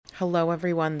Hello,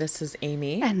 everyone. This is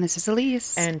Amy. And this is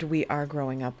Elise. And we are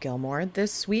Growing Up Gilmore.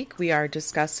 This week we are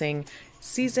discussing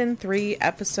Season 3,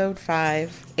 Episode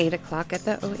 5, 8 o'clock at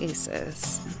the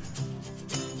Oasis.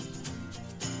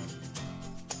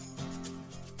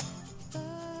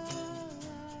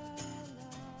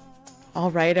 All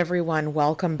right, everyone.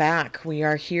 Welcome back. We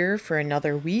are here for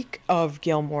another week of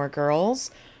Gilmore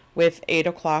Girls with 8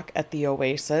 o'clock at the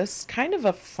Oasis. Kind of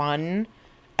a fun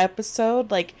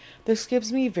episode. Like, this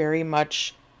gives me very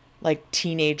much like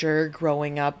teenager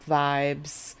growing up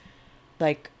vibes,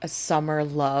 like a summer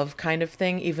love kind of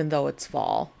thing, even though it's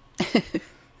fall.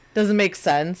 Doesn't make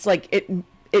sense. Like,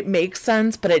 it makes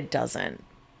sense, but it doesn't.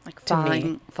 Like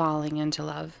falling into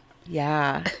love.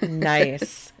 Yeah,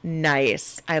 nice.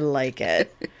 Nice. I like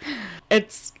it.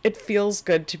 It feels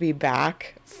good to be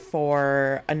back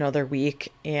for another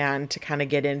week and to kind of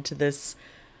get into this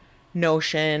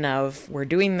notion of we're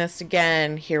doing this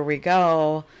again. Here we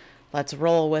go. Let's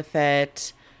roll with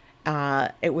it.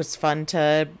 It was fun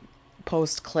to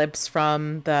post clips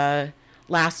from the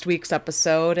last week's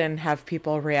episode and have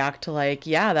people react to like,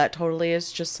 yeah, that totally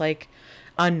is just like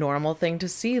a normal thing to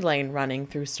see, Lane running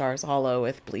through Stars Hollow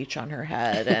with bleach on her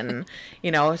head. And,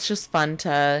 it's just fun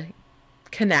to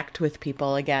connect with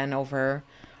people again over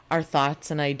our thoughts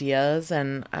and ideas.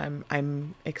 And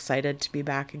I'm excited to be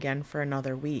back again for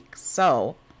another week.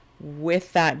 So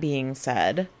with that being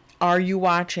said, are you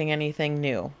watching anything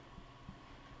new?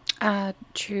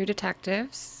 True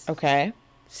Detectives. Okay.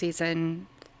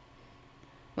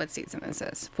 What season is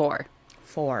this? 4.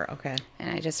 4, okay. And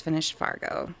I just finished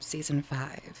Fargo, season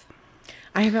 5.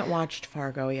 I haven't watched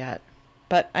Fargo yet,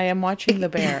 but I am watching The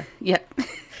Bear. Yep.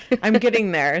 I'm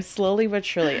getting there, slowly but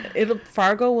surely.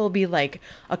 Fargo will be like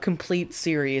a complete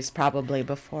series probably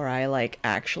before I like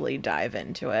actually dive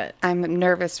into it. I'm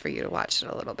nervous for you to watch it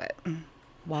a little bit.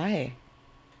 Why?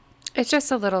 It's just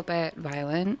a little bit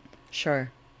violent. Sure.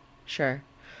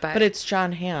 But it's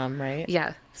John Hamm, right?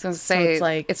 Yeah. So it's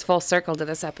like it's full circle to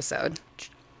this episode.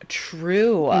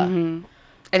 True. Mm-hmm.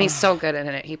 And he's so good in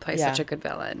it. He plays such a good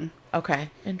villain. Okay.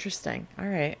 Interesting. All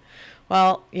right.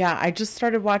 Well, yeah, I just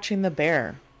started watching The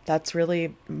Bear. That's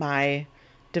really my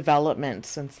development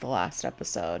since the last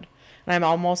episode. And I'm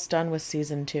almost done with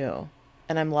season 2.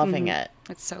 And I'm loving it.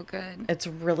 It's so good. It's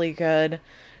really good.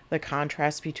 The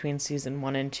contrast between season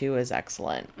 1 and 2 is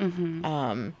excellent.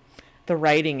 Mm-hmm. The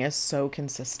writing is so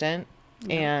consistent.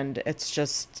 Yeah. And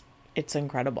it's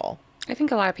incredible. I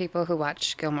think a lot of people who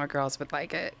watch Gilmore Girls would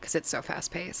like it because it's so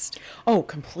fast-paced. Oh,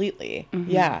 completely. Mm-hmm.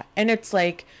 Yeah. And it's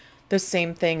like the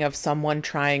same thing of someone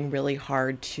trying really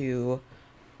hard to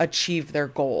achieve their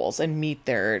goals and meet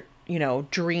their,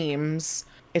 dreams.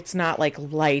 It's not like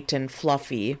light and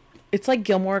fluffy. It's like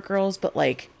Gilmore Girls, but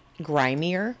like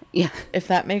grimier. Yeah. If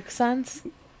that makes sense.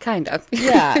 Kind of.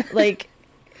 Yeah. Like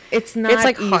it's not it's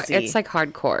like easy. It's like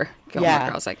hardcore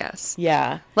Gilmore Girls, I guess.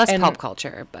 Yeah. Less pop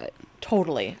culture, but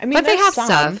totally. I mean, but they have some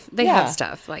stuff. They have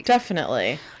stuff like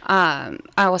definitely.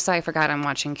 Also, I forgot I'm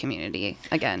watching Community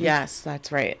again. Yes,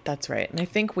 that's right. And I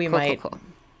think we might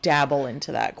dabble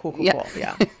into that. Cool.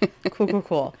 Yeah.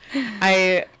 Cool.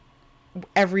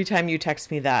 Every time you text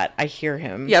me that, I hear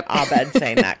him, Abed,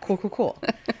 saying that. Cool.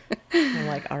 I'm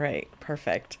like, all right,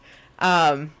 perfect.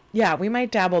 Yeah, we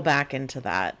might dabble back into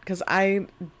that because I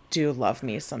do love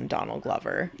me some Donald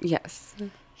Glover. Yes.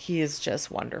 He is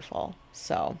just wonderful.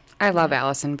 So I love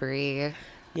Allison Brie.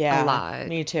 Yeah. A lot.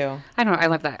 Me too. I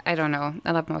love that. I don't know.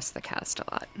 I love most of the cast a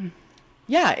lot.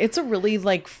 Yeah, it's a really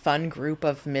like fun group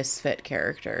of misfit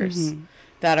characters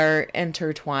that are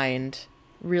intertwined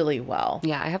really well.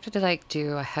 Yeah, I have to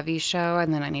do a heavy show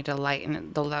and then I need to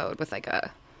lighten the load with like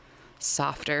a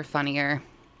softer, funnier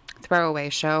throwaway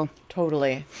show.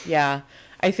 Totally. Yeah.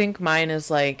 I think mine is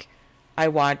like I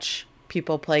watch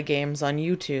people play games on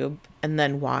YouTube and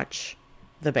then watch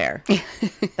The Bear.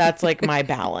 That's like my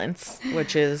balance,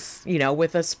 which is,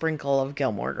 with a sprinkle of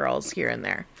Gilmore Girls here and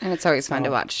there. And it's always fun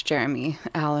to watch Jeremy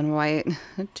Allen White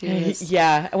do his...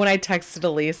 Yeah. When I texted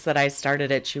Elise that I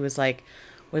started it, she was like,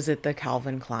 was it the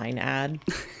Calvin Klein ad?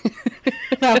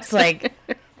 And I was like,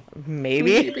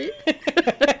 maybe.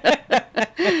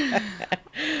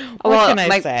 What can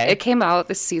I say?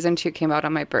 This season 2 came out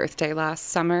on my birthday last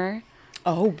summer.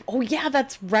 Oh yeah,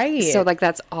 that's right. So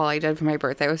that's all I did for my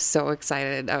birthday. I was so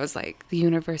excited. I was like, the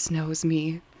universe knows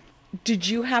me. Did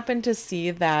you happen to see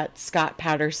that Scott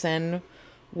Patterson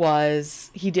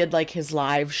he did like his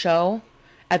live show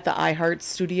at the iHeart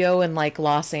studio in like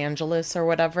Los Angeles or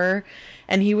whatever,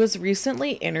 and he was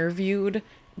recently interviewed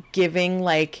giving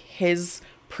like his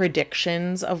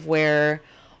predictions of where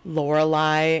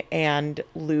Lorelai and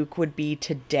Luke would be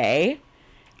today.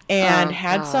 and Oh,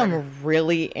 had God. some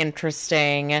really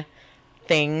interesting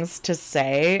things to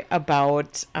say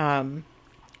about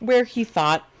where he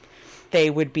thought they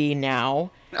would be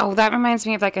now. Oh, that reminds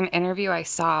me of like an interview I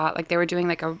saw. Like they were doing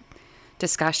like a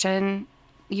discussion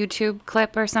YouTube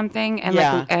clip or something, and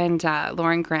Yeah.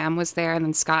 Lauren Graham was there, and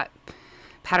then Scott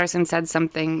Patterson said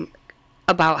something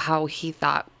about how he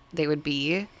thought they would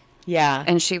be, Yeah.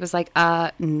 and she was like,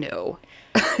 no.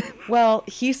 Well,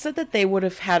 he said that they would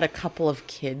have had a couple of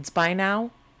kids by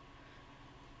now.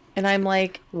 And I'm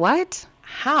like, What?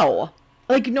 how?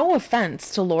 Like, no offense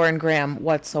to Lauren Graham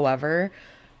whatsoever,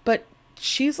 but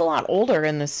she's a lot older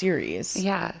in the series.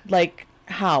 Yeah. Like,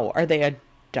 how? Are they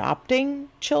adopting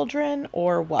children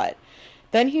or what?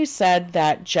 Then he said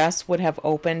that Jess would have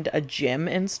opened a gym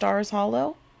in Stars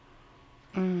Hollow.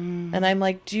 And I'm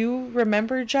like, do you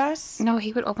remember Jess? No,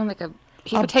 he would open like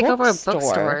he A would take over a bookstore.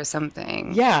 bookstore or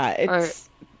something. Yeah, Or it's...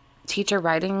 teach a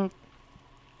writing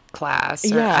class.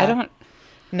 Or, Yeah. I don't.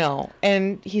 No.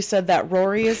 And he said that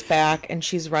Rory is back and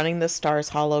she's running the Stars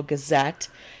Hollow Gazette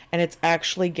and it's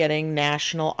actually getting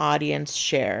national audience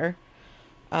share.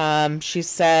 She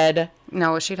said,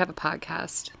 No, she'd have a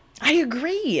podcast. I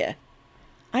agree.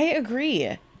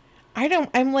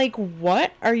 I'm like,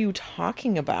 what are you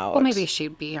talking about? Well, maybe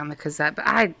she'd be on the Gazette, but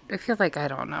I feel like I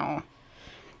don't know.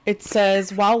 It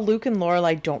says, while Luke and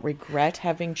Lorelai don't regret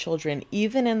having children,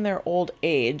 even in their old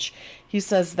age, he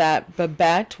says that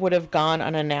Babette would have gone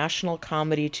on a national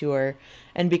comedy tour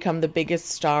and become the biggest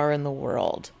star in the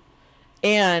world,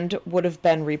 and would have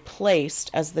been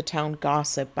replaced as the town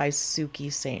gossip by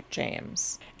Suki St.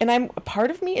 James. And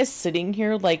part of me is sitting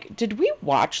here like, did we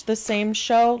watch the same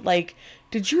show? Like,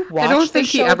 did you watch don't the think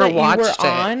he show ever that you were watched it.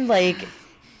 on? Like,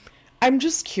 I'm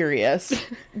just curious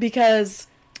because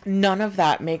none of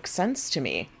that makes sense to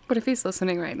me. What if he's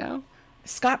listening right now?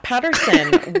 Scott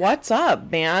Patterson, what's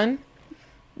up, man?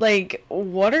 Like,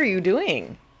 what are you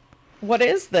doing? What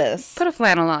is this? Put a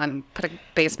flannel on. Put a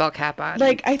baseball cap on.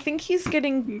 Like, I think he's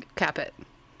getting cap it.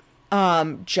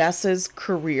 Jess's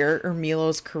career or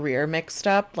Milo's career mixed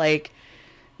up. Like,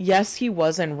 yes, he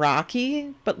was in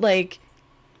Rocky, but like,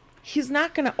 he's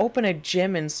not going to open a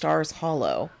gym in Stars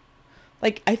Hollow.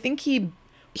 Like, I think he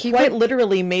quite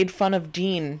literally made fun of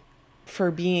Dean for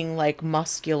being like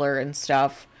muscular and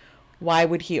stuff. Why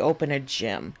would he open a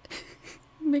gym?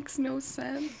 Makes no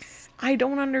sense. I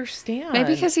don't understand.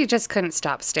 Maybe because he just couldn't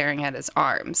stop staring at his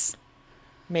arms.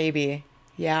 Maybe.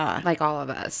 Yeah. Like all of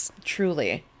us.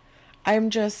 Truly.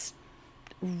 I'm just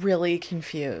really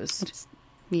confused.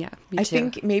 Yeah, me too. I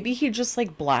think maybe he just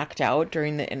like blacked out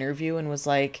during the interview and was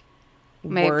like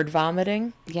word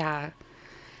vomiting. Yeah.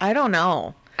 I don't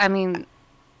know. I mean,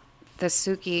 the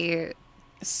Suki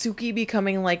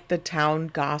becoming like the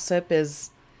town gossip is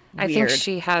weird. I think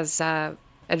she has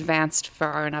advanced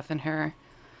far enough in her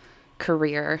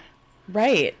career.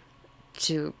 Right.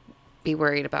 To be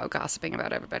worried about gossiping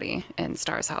about everybody in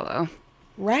Stars Hollow.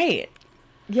 Right.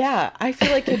 Yeah, I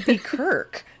feel like it'd be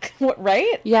Kirk. What,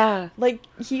 right? Yeah. Like,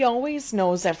 he always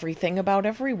knows everything about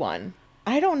everyone.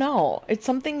 I don't know.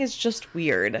 Something is just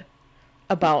weird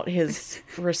about his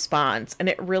response, and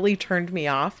it really turned me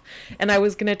off. And I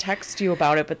was going to text you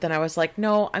about it, but then I was like,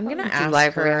 no, I'm going to ask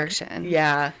live her. reaction.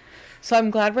 Yeah. So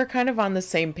I'm glad we're kind of on the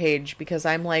same page, because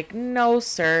I'm like, no,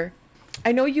 sir.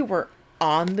 I know you were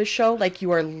on the show, like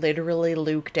you are literally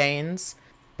Luke Danes,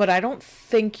 but I don't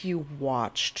think you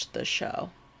watched the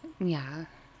show. Yeah.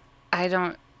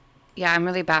 I'm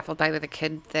really baffled by the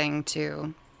kid thing,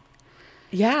 too.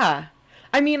 Yeah.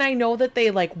 I mean, I know that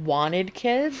they, like, wanted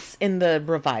kids in the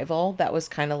revival. That was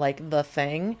kind of, like, the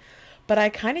thing. But I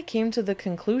kind of came to the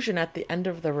conclusion at the end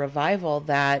of the revival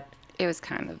that... It was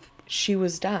kind of... She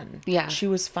was done. Yeah. She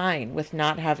was fine with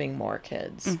not having more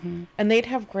kids. Mm-hmm. And they'd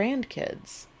have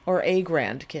grandkids. Or a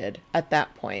grandkid at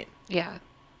that point. Yeah.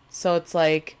 So it's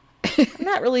like... I'm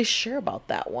not really sure about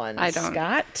that one, I don't.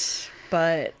 Scott.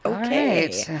 But okay.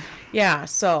 Right. Yeah,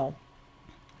 so...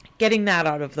 Getting that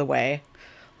out of the way...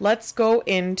 Let's go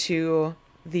into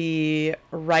the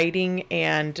writing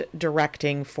and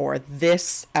directing for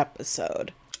this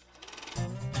episode.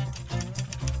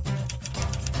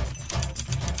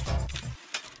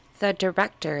 The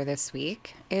director this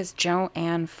week is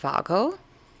Joanne Fogel,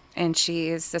 and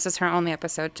this is her only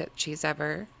episode that she's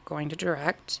ever going to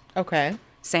direct. Okay.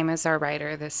 Same as our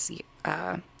writer this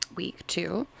week,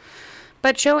 too.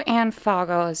 But Joanne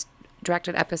Fogel has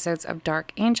directed episodes of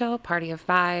Dark Angel, Party of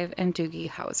Five, and Doogie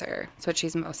Howser. That's what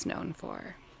she's most known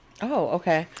for. Oh,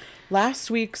 okay. Last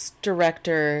week's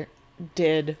director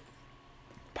did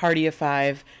Party of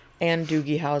Five and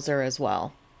Doogie Howser as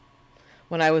well.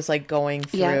 When I was like going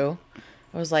through,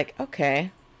 I was like, okay,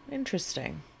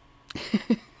 interesting.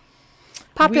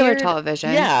 Popular weird.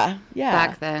 television. Yeah, yeah.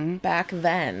 Back then. Back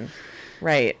then.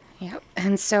 Right. Yep.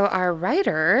 And so our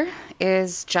writer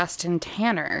is Justin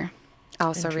Tanner,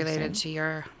 also related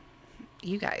to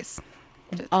you guys.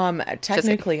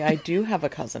 Technically, I do have a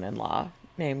cousin-in-law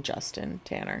named Justin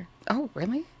Tanner, Oh,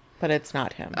 really? but it's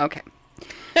not him. Okay.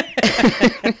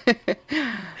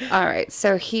 All right.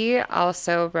 So he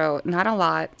also wrote, not a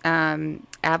lot,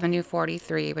 Avenue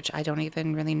 43, which I don't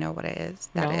even really know what it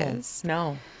is.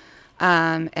 No.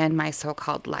 And My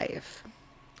So-Called Life.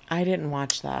 I didn't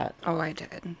watch that. Oh, I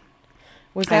did.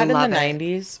 Was that in the love it.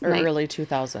 90s or early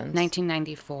 2000s?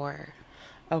 1994.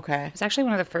 Okay. It's actually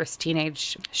one of the first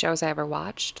teenage shows I ever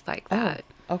watched like that.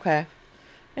 Oh, okay.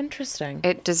 Interesting.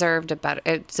 It deserved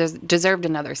deserved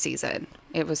another season.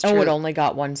 It was true. Oh, it only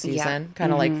got one season? Yeah.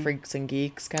 Kind of like Freaks and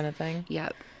Geeks kind of thing?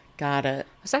 Yep. Got it.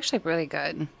 It was actually really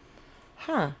good.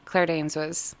 Huh. Claire Danes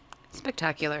was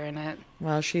spectacular in it.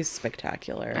 Well, she's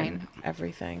spectacular I in know.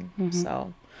 everything.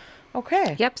 So,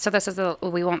 okay. Yep. So this is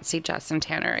we won't see Justin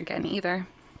Tanner again either.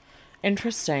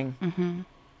 Interesting.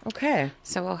 Okay.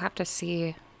 So we'll have to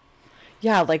see.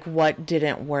 Yeah, like what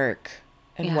didn't work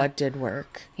and Yeah. what did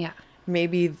work. Yeah.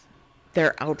 Maybe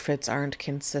their outfits aren't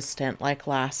consistent like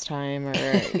last time,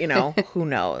 or, who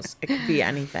knows? It could be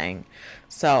anything.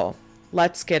 So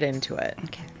let's get into it.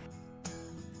 Okay.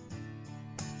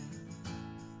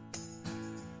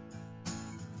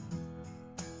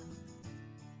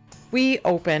 We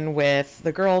open with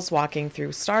the girls walking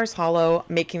through Stars Hollow,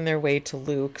 making their way to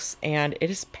Luke's, and it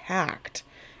is packed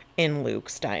in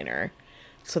Luke's diner.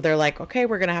 So they're like, okay,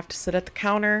 we're going to have to sit at the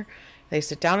counter. They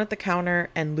sit down at the counter,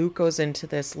 and Luke goes into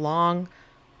this long,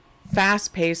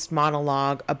 fast-paced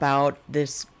monologue about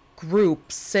this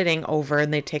group sitting over,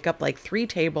 and they take up like 3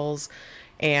 tables,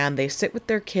 and they sit with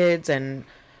their kids and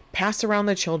pass around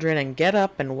the children and get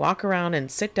up and walk around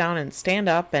and sit down and stand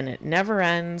up, and it never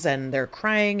ends, and they're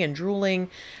crying and drooling,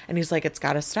 and he's like, it's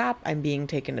got to stop. I'm being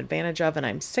taken advantage of, and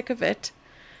I'm sick of it.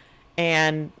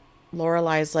 And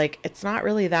Lorelai's like, it's not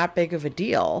really that big of a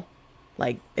deal.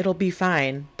 Like, it'll be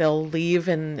fine. They'll leave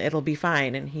and it'll be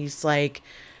fine. And he's like,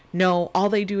 no, all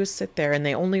they do is sit there and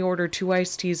they only order 2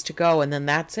 iced teas to go, and then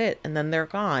that's it. And then they're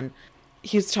gone.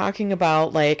 He's talking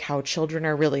about like how children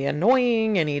are really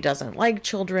annoying and he doesn't like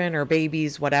children or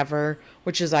babies, whatever,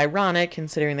 which is ironic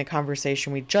considering the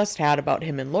conversation we just had about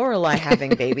him and Lorelai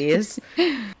having babies.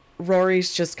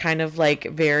 Rory's just kind of like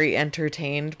very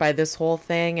entertained by this whole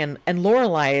thing, and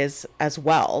Lorelai is as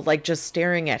well, like just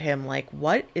staring at him like,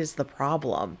 what is the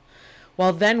problem?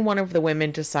 Well, then one of the women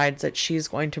decides that she's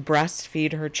going to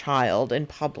breastfeed her child in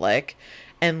public,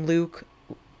 and Luke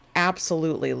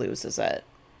absolutely loses it.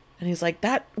 And he's like,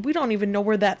 that, we don't even know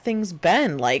where that thing's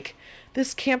been. Like,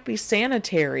 this can't be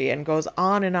sanitary, and goes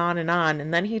on and on and on.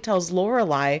 And then he tells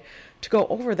Lorelai to go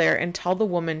over there and tell the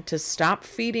woman to stop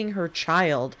feeding her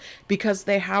child because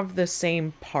they have the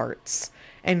same parts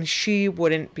and she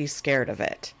wouldn't be scared of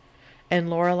it. And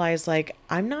Lorelai's like,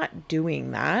 I'm not doing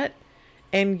that.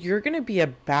 And you're going to be a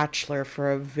bachelor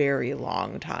for a very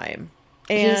long time.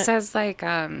 And he says like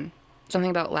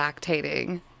something about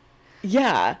lactating.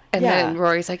 Yeah. And then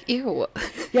Rory's like, ew.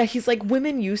 Yeah, he's like,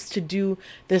 women used to do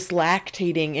this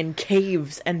lactating in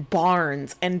caves and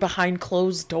barns and behind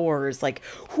closed doors. Like,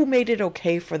 who made it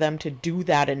okay for them to do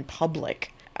that in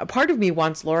public? A part of me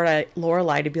wants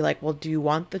Lorelai to be like, well, do you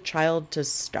want the child to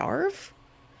starve?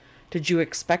 Did you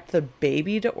expect the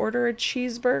baby to order a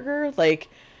cheeseburger? Like,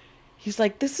 he's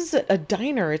like, this is a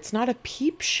diner. It's not a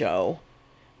peep show.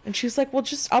 And she's like, well,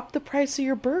 just up the price of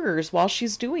your burgers while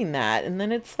she's doing that. And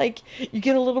then it's like, you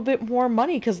get a little bit more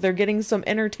money because they're getting some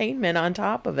entertainment on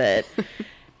top of it.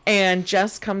 And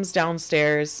Jess comes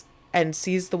downstairs and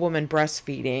sees the woman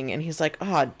breastfeeding. And he's like,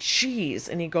 oh, geez.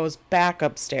 And he goes back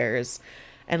upstairs.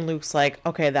 And Luke's like,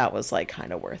 okay, that was like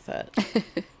kind of worth it.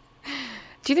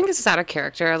 Do you think this is out of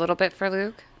character a little bit for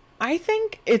Luke? I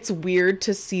think it's weird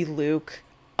to see Luke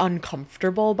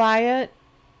uncomfortable by it.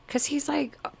 Because he's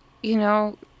like,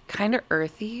 kind of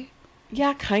earthy.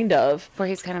 Yeah, kind of. Where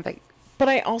he's kind of like... But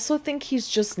I also think he's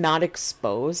just not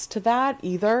exposed to that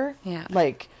either. Yeah.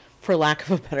 Like, for lack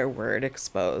of a better word,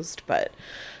 exposed. But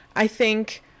I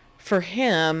think for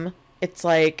him, it's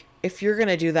like, if you're going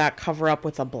to do that, cover up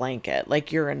with a blanket.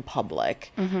 Like, you're in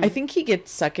public. Mm-hmm. I think he gets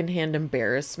secondhand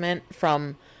embarrassment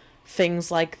from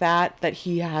things like that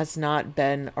he has not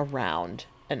been around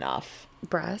enough.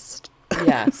 Breast?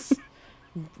 Yes.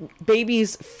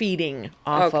 Babies feeding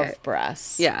off of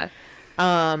breasts. Yeah.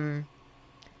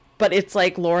 But it's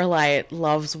like Lorelai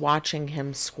loves watching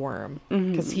him squirm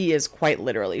because he is quite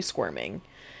literally squirming.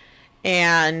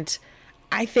 And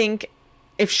I think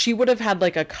if she would have had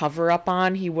like a cover up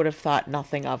on, he would have thought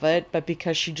nothing of it. But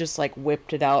because she just like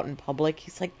whipped it out in public,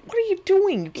 he's like, what are you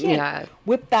doing? You can't Yeah.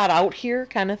 whip that out here,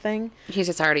 kind of thing. He's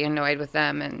just already annoyed with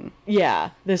them, and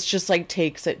Yeah, this just like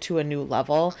takes it to a new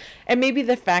level. And maybe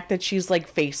the fact that she's like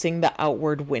facing the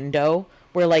outward window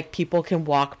where like people can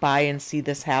walk by and see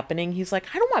this happening. He's like,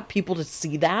 I don't want people to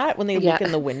see that when they Yeah. look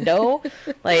in the window.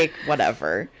 Like,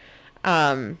 whatever.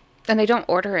 and they don't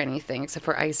order anything except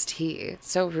for iced tea. It's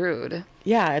so rude.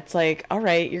 Yeah, it's like, all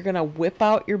right, you're gonna whip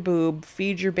out your boob,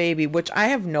 feed your baby, which I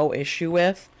have no issue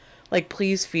with. Like,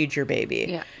 please feed your baby.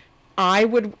 Yeah. I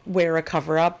would wear a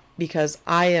cover up because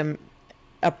I am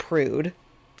a prude.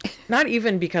 Not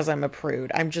even because I'm a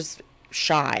prude. I'm just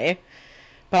shy.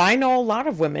 But I know a lot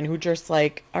of women who just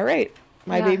like, all right,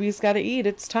 my Yeah. baby's got to eat.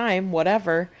 It's time,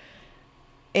 whatever.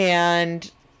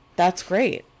 And that's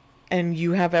great. And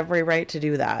you have every right to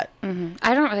do that.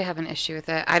 I don't really have an issue with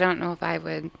it. I don't know if I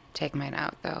would take mine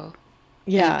out, though.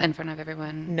 Yeah. In front of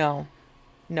everyone. No.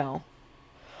 No.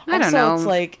 I don't Also, know. it's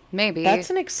like, Maybe. that's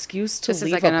an excuse to This is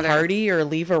leave like a another- party or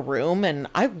leave a room. And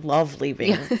I love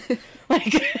leaving. Yeah.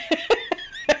 Like,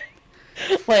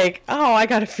 like, oh, I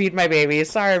gotta feed my baby.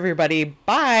 Sorry, everybody.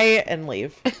 Bye, and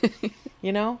leave.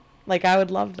 You know, like I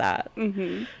would love that.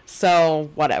 So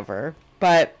whatever.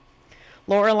 But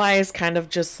Lorelai is kind of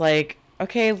just like,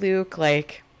 okay, Luke,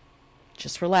 like,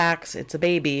 just relax. It's a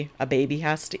baby. A baby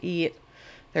has to eat.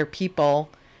 They're people.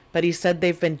 But he said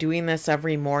they've been doing this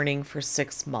every morning for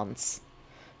 6 months.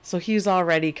 So he's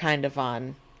already kind of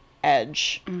on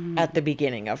edge at the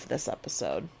beginning of this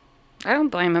episode. I don't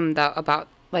blame him, though, about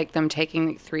like them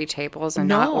taking 3 tables and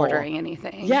not No. ordering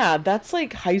anything. Yeah, that's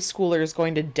like high schoolers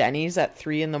going to Denny's at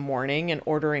 3 in the morning and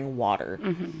ordering water.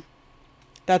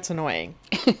 That's annoying.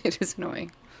 It is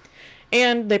annoying.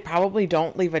 And they probably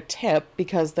don't leave a tip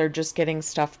because they're just getting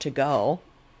stuff to go.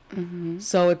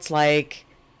 So it's like,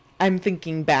 I'm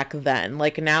thinking back then,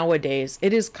 like nowadays,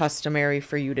 it is customary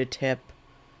for you to tip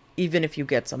even if you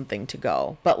get something to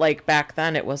go. But like back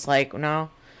then, it was like, no,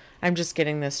 I'm just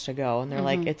getting this to go. And they're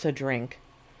like, it's a drink.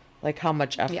 Like, how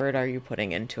much effort are you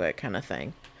putting into it, kind of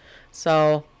thing.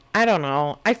 So, I don't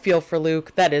know. I feel for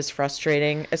Luke. That is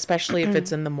frustrating, especially if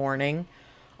it's in the morning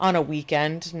on a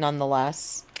weekend,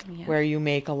 nonetheless, where you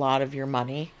make a lot of your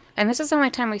money. And this is the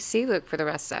only time we see Luke for the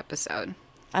rest of the episode.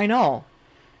 I know.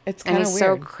 It's And kind of he's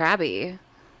weird. so crabby.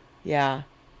 Yeah.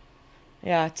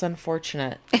 Yeah, it's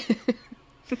unfortunate.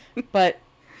 But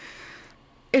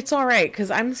it's all right,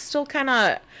 because I'm still kind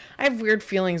of... I have weird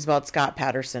feelings about Scott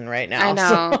Patterson right now. I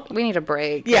know. So, We need a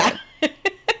break. yeah.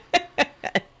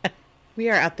 We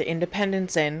are at the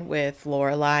Independence Inn with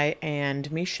Lorelai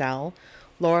and Michelle.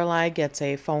 Lorelai gets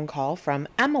a phone call from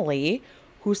Emily,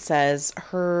 who says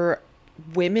her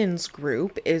women's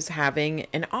group is having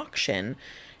an auction,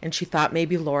 and she thought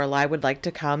maybe Lorelai would like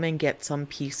to come and get some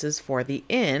pieces for the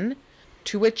inn.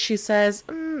 To which she says,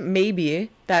 maybe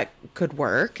that could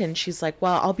work. And she's like,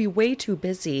 well, I'll be way too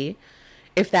busy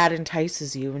if that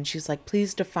entices you. And she's like,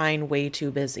 please define way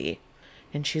too busy.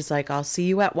 And she's like, I'll see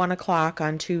you at 1 o'clock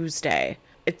on Tuesday.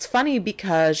 It's funny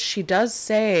because she does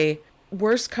say,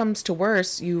 worst comes to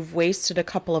worst, you've wasted a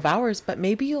couple of hours, but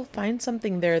maybe you'll find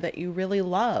something there that you really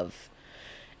love.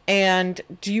 And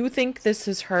do you think this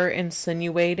is her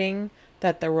insinuating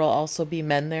that there will also be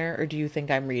men there, or do you think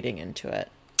I'm reading into it?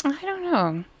 I don't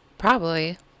know.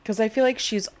 Probably. Because I feel like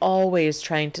she's always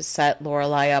trying to set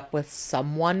Lorelai up with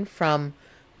someone from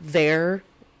their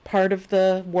part of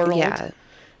the world. Yeah.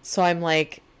 So I'm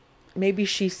like, maybe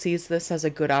she sees this as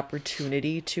a good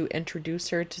opportunity to introduce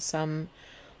her to some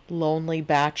lonely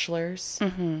bachelors.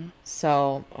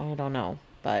 So I don't know,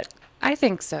 but I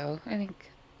think so. I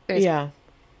think there's yeah.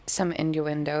 some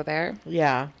innuendo there.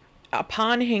 Yeah.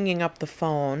 Upon hanging up the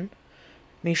phone,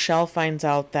 Michelle finds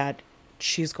out that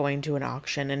she's going to an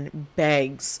auction and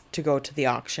begs to go to the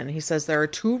auction. He says there are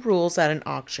 2 rules at an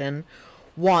auction.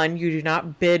 1, you do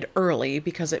not bid early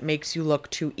because it makes you look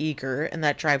too eager and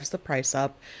that drives the price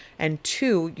up. And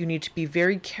 2, you need to be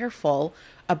very careful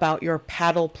about your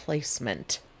paddle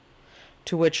placement.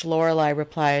 To which Lorelai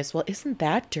replies, well, isn't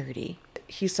that dirty?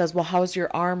 He says, well, how's your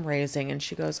arm raising? And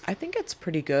she goes, I think it's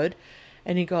pretty good.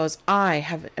 And he goes, I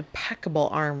have impeccable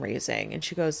arm raising. And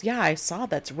she goes, yeah, I saw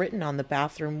that's written on the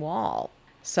bathroom wall.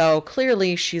 So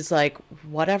clearly she's like,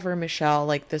 whatever, Michelle,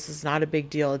 like this is not a big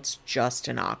deal. It's just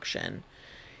an auction.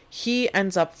 He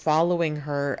ends up following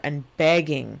her and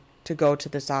begging to go to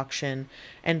this auction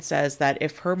and says that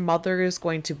if her mother is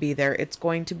going to be there, it's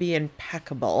going to be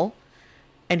impeccable.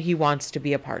 And he wants to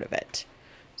be a part of it.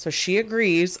 So she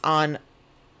agrees on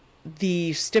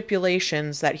the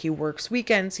stipulations that he works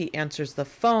weekends, he answers the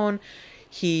phone,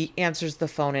 He answers the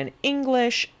phone in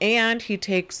English, and he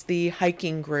takes the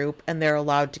hiking group, and they're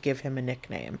allowed to give him a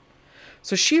nickname.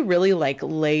 So she really, like,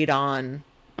 laid on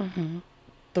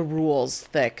the rules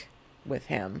thick with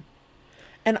him.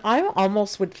 And I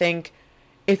almost would think,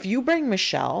 if you bring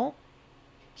Michelle,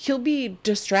 he'll be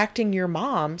distracting your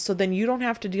mom, so then you don't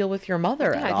have to deal with your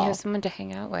mother at all. You have someone to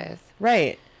hang out with.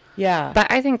 Right. Yeah.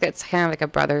 But I think that's kind of like a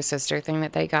brother-sister thing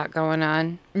that they got going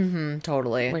on. Mm-hmm,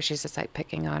 totally. Where she's just, like,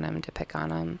 picking on him to pick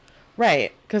on him.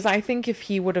 Right. Because I think if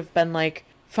he would have been like,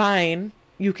 fine,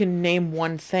 you can name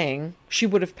one thing, she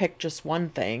would have picked just one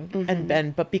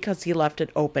thing. But because he left it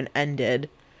open-ended,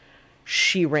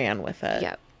 she ran with it.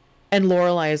 Yep. And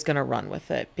Lorelai is going to run with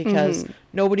it because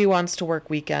nobody wants to work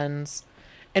weekends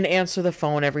and answer the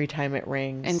phone every time it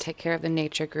rings. And take care of the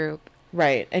nature group.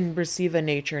 Right. And receive a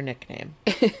nature nickname.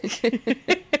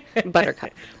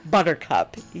 Buttercup.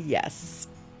 Buttercup. Yes.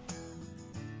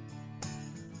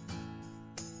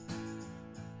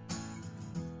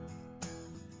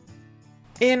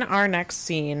 In our next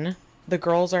scene, the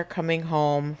girls are coming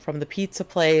home from the pizza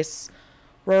place.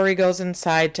 Rory goes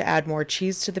inside to add more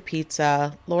cheese to the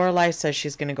pizza. Lorelai says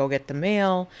she's going to go get the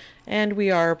mail. And we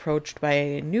are approached by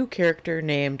a new character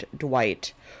named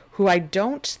Dwight, who I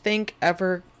don't think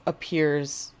ever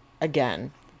appears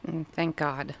again. Thank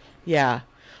God. Yeah.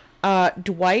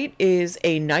 Dwight is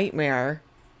a nightmare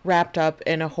wrapped up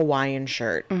in a Hawaiian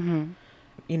shirt.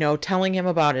 You know, telling him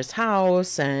about his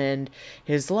house and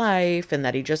his life and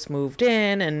that he just moved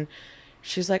in. And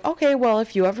she's like, okay, well,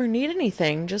 if you ever need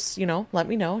anything, just, you know, let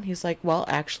me know. And he's like, well,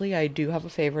 actually, I do have a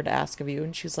favor to ask of you.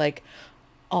 And she's like,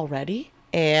 already?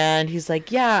 And he's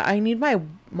like, yeah, I need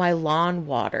my lawn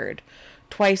watered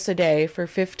twice a day for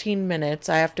 15 minutes.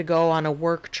 I have to go on a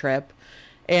work trip.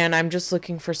 And I'm just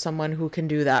looking for someone who can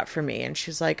do that for me. And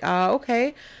she's like,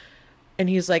 okay. And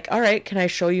he's like, all right, can I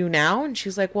show you now? And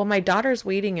she's like, well, my daughter's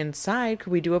waiting inside.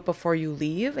 Could we do it before you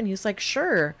leave? And he's like,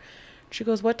 sure. She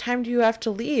goes, what time do you have to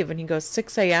leave? And he goes,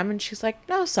 6 a.m. And she's like,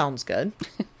 no, sounds good.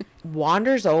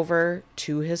 Wanders over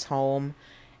to his home.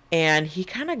 And he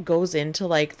kind of goes into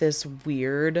like this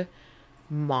weird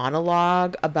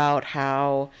monologue about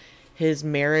how his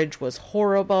marriage was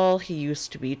horrible. He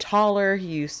used to be taller. He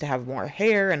used to have more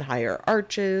hair and higher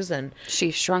arches. And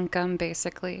she shrunk him,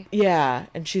 basically. Yeah.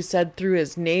 And she said through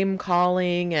his name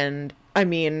calling. And I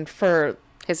mean, for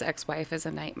his ex-wife is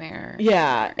a nightmare.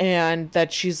 Yeah. And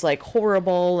that she's like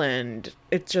horrible. And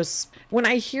it's just, when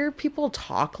I hear people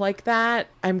talk like that,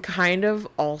 I'm kind of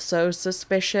also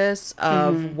suspicious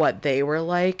of what they were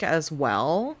like as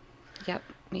well. Yep.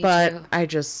 Me but too. I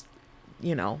just,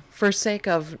 you know, for sake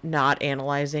of not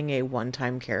analyzing a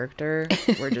one-time character,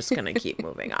 we're just going to keep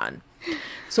moving on.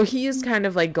 So he is kind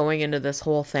of like going into this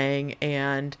whole thing,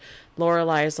 and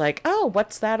Lorelai's like, oh,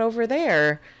 what's that over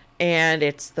there? And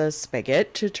it's the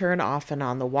spigot to turn off and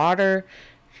on the water.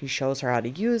 She shows her how to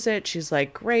use it. She's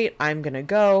like, great, I'm going to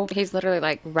go. He's literally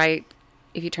like, right,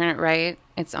 if you turn it right,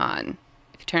 it's on.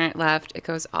 If you turn it left, it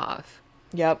goes off.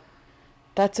 Yep.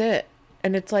 That's it.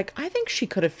 And it's like, I think she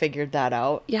could have figured that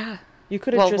out. Yeah. You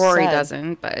could have just Rory said,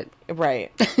 doesn't, but...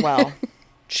 Right. Well,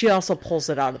 she also pulls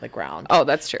it out of the ground. Oh,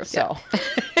 that's true. So...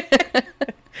 Yeah.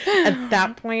 At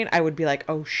that point, I would be like,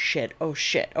 oh, shit, oh,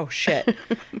 shit, oh, shit.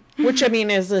 Which, I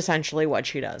mean, is essentially what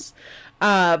she does.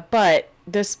 But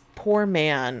this poor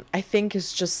man, I think,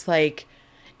 is just, like,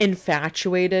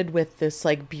 infatuated with this,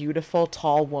 like, beautiful,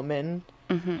 tall woman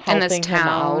helping him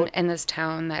out. In this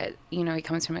town that, you know, he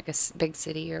comes from, like, a big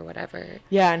city or whatever.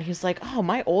 Yeah, and he's like, oh,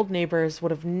 my old neighbors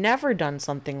would have never done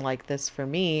something like this for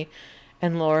me.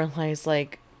 And Lorelai's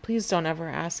like, please don't ever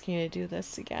ask me to do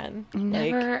this again.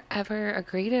 Never, ever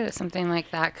agree to something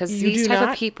like that. Because these type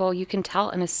of people, you can tell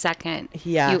in a second.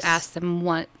 Yes. You ask them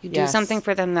what, you do something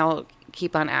for them, they'll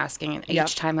keep on asking. And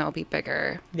each time it will be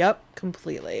bigger. Yep,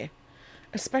 completely.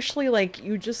 Especially, like,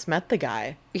 you just met the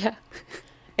guy. Yeah.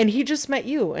 And he just met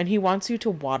you, and he wants you to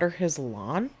water his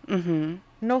lawn? Mm-hmm.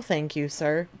 No, thank you,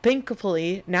 sir.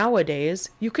 Thankfully,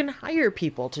 nowadays, you can hire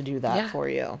people to do that for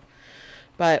you.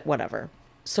 But whatever.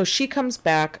 So she comes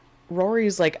back.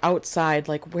 Rory's, like, outside,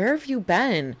 like, where have you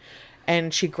been?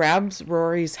 And she grabs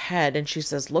Rory's head, and she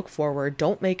says, look forward.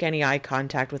 Don't make any eye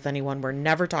contact with anyone. We're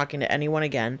never talking to anyone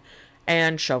again.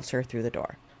 And shoves her through the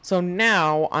door. So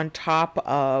now, on top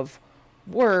of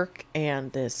work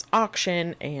and this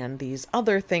auction and these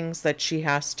other things that she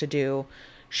has to do,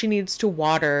 she needs to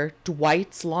water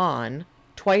Dwight's lawn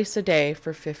twice a day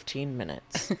for 15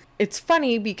 minutes. It's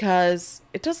funny because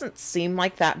it doesn't seem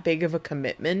like that big of a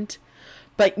commitment,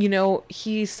 but you know,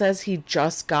 he says he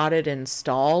just got it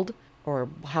installed, or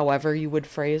however you would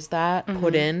phrase that,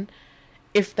 put in.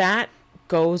 If that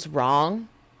goes wrong,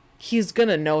 he's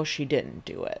gonna know she didn't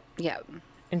do it. Yeah.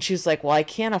 And she's like, well, I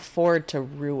can't afford to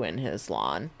ruin his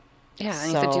lawn. Yeah, I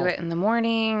need to do it in the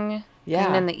morning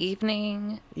and in the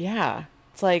evening. Yeah.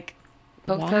 It's like,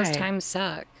 both why? those times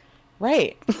suck.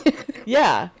 Right.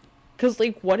 Yeah. Because,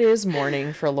 like, what is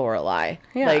morning for Lorelai?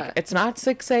 Yeah. Like, it's not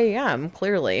 6 a.m.,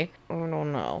 clearly. I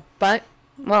don't know. But.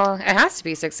 Well, it has to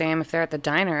be 6 a.m. if they're at the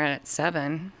diner and it's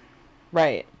 7.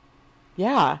 Right.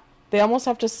 Yeah. They almost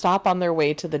have to stop on their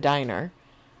way to the diner.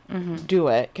 Do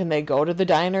it. Can they go to the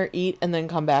diner, eat, and then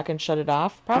come back and shut it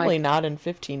off? Probably not in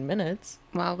 15 minutes.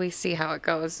 Well, we see how it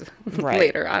goes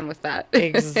later on with that.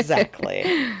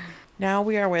 Exactly. Now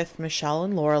we are with Michelle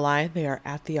and Lorelai. They are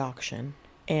at the auction,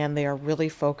 and they are really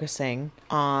focusing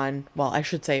on, well, I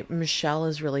should say Michelle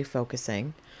is really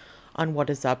focusing on what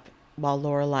is up while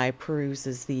Lorelai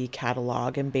peruses the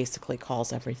catalog and basically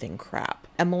calls everything crap.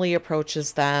 Emily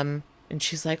approaches them. And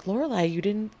she's like, Lorelai, you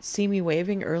didn't see me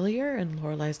waving earlier? And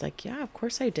Lorelai's like, yeah, of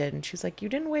course I did. And she's like, you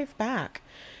didn't wave back.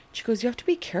 She goes, you have to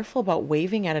be careful about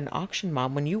waving at an auction,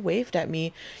 Mom. When you waved at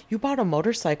me, you bought a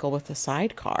motorcycle with a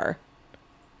sidecar.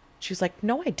 She's like,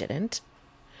 no, I didn't.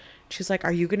 She's like,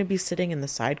 are you going to be sitting in the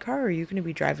sidecar or are you going to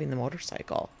be driving the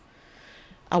motorcycle?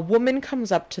 A woman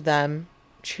comes up to them.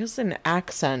 She has an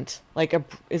accent. Like,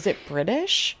 is it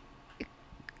British?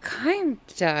 Kind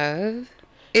of.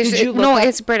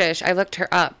 It's British. I looked her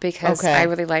up because I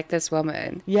really like this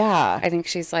woman. Yeah. I think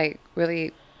she's like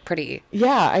really pretty.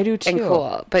 Yeah, I do too. And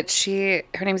cool. But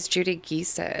her name is Judy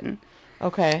Geeson.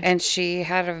 Okay. And she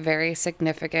had a very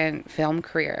significant film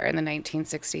career in the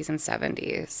 1960s and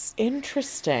 70s.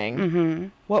 Interesting. Mm-hmm.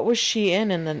 What was she in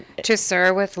the... To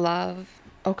Sir with Love.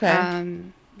 Okay.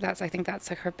 I think that's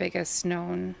like her biggest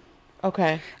known...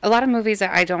 Okay. A lot of movies that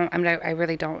I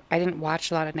didn't watch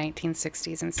a lot of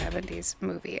 1960s and 70s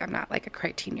movie. I'm not like a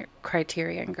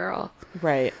Criterion girl.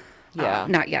 Right. Yeah.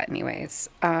 Not yet anyways.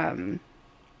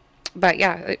 But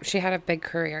yeah, she had a big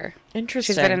career.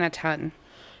 Interesting. She's been in a ton.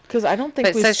 Because I don't think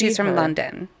but it says see she's from her.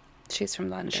 London. She's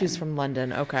from London. She's from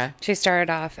London. Okay. She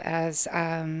started off as,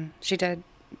 she did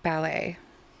ballet.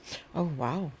 Oh,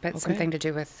 wow. But something to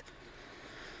do with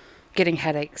getting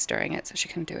headaches during it, so she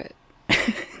couldn't do it.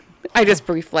 I just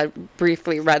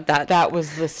briefly read that. That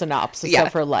was the synopsis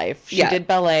of her life. She did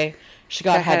ballet. She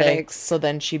got headaches, so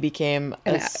then she became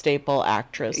a staple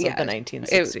actress of the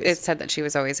 1960s. It said that she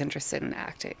was always interested in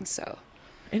acting, so.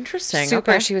 Interesting.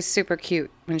 She was super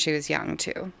cute when she was young,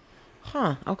 too.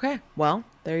 Huh. Okay. Well,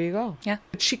 there you go. Yeah.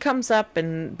 She comes up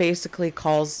and basically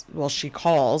calls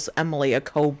Emily a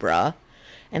cobra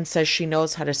and says she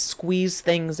knows how to squeeze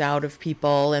things out of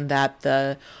people and that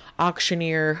the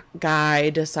auctioneer guy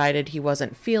decided he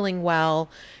wasn't feeling well,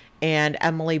 and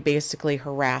Emily basically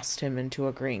harassed him into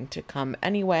agreeing to come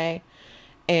anyway.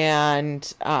 And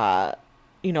Lorelai,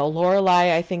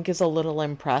 I think, is a little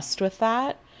impressed with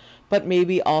that, but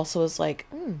maybe also is like,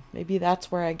 maybe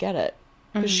that's where I get it,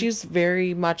 because she's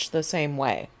very much the same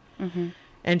way.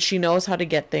 And she knows how to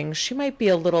get things. She might be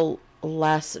a little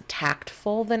less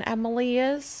tactful than Emily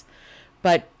is,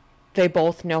 but they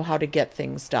both know how to get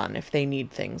things done if they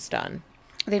need things done.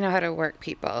 They know how to work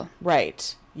people.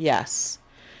 Right. Yes.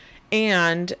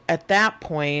 And at that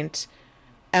point,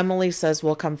 Emily says,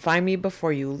 well, come find me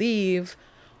before you leave.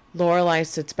 Lorelai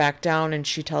sits back down and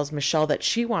she tells Michelle that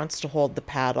she wants to hold the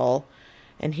paddle.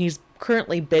 And he's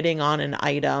currently bidding on an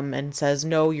item and says,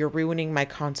 no, you're ruining my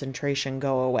concentration.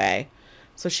 Go away.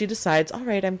 So she decides, all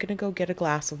right, I'm going to go get a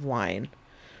glass of wine.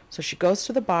 So she goes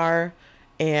to the bar,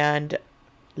 and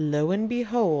lo and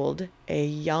behold, a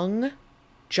young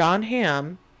John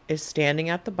Hamm is standing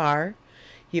at the bar.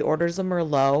 He orders a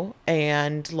Merlot,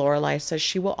 and Lorelai says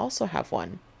she will also have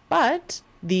one. But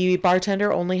the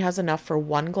bartender only has enough for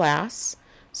one glass,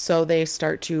 so they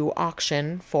start to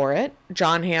auction for it.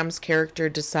 John Hamm's character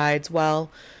decides, well,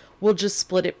 we'll just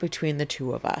split it between the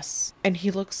two of us. And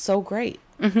he looks so great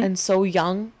and so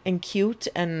young and cute,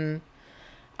 and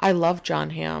I love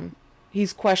John Hamm.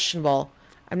 He's questionable.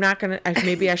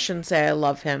 Maybe I shouldn't say I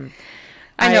love him.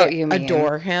 I know what you mean.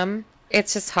 Adore him.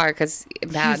 It's just hard because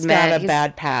he's got a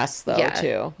bad past, though,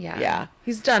 too. Yeah.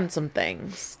 He's done some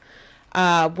things.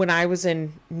 When I was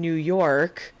in New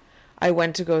York, I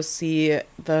went to go see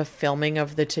the filming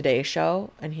of the Today Show,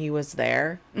 and he was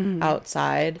there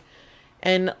outside.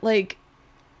 And, like,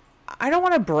 I don't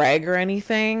want to brag or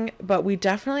anything, but we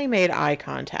definitely made eye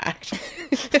contact.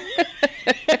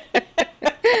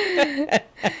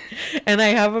 And I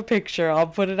have a picture. I'll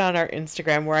put it on our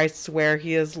Instagram where I swear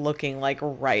he is looking like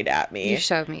right at me. You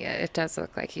showed me it. It does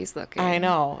look like he's looking. I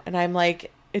know. And I'm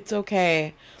like, it's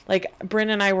okay. Like, Bryn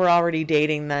and I were already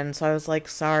dating then, so I was like,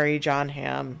 sorry, John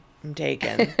Hamm, I'm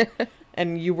taken.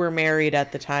 And you were married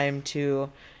at the time, too.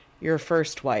 your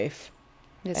first wife.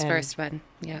 His first one.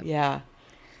 Yeah. Yeah.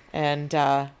 And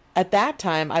at that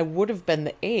time, I would have been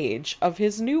the age of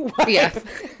his new wife. Yeah.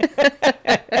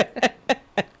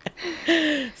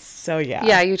 So, yeah.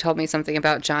 Yeah, you told me something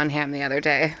about John Hamm the other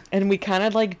day. And we kind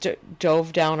of like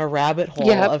dove down a rabbit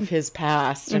hole of his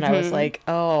past. And I was like,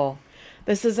 oh,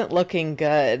 this isn't looking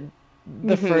good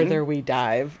the further we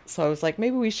dive. So I was like,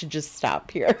 maybe we should just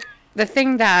stop here. The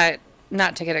thing that,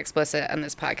 not to get explicit on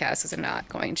this podcast, because I'm not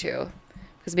going to,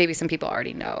 because maybe some people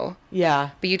already know. Yeah.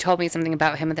 But you told me something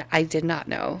about him that I did not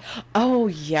know. Oh,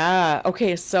 yeah.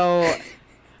 Okay, so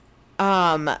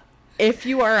if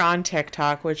you are on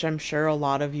TikTok, which I'm sure a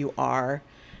lot of you are,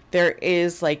 there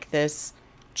is like this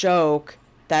joke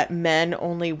that men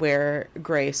only wear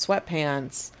gray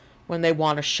sweatpants when they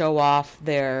want to show off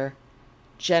their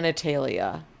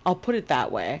genitalia. I'll put it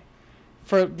that way.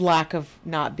 For lack of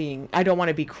not being, I don't want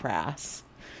to be crass,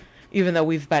 even though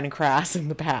we've been crass in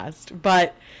the past,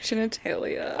 but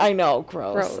Genitalia. I know,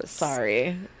 gross.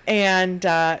 Sorry. And,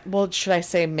 well, should I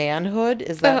say manhood?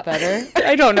 Is that better?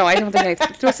 I don't know. I don't think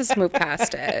let's just move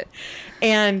past it.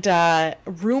 And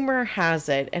rumor has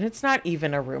it, and it's not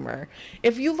even a rumor,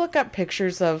 if you look up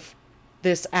pictures of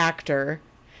this actor,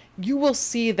 you will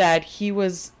see that he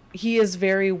is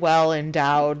very well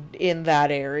endowed in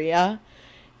that area.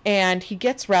 And he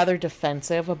gets rather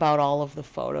defensive about all of the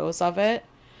photos of it.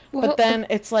 Well, but then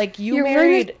it's like, you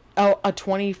married a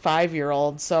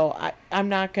 25-year-old, so I'm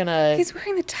not gonna... He's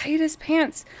wearing the tightest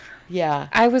pants. Yeah.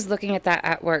 I was looking at that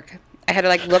at work. I had to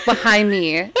like look behind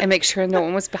me and make sure no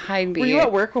one was behind me. Were you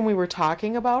at work when we were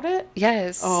talking about it?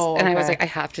 Yes. Oh, okay. And I was like, I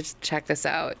have to check this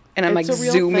out. And I'm It's like a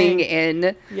real zooming thing.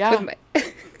 in. Yeah.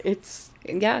 With It's...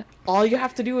 Yeah. All you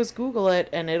have to do is Google it,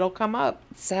 and it'll come up.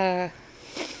 It's,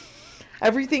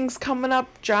 Everything's coming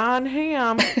up John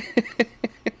Hamm.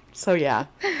 So, yeah.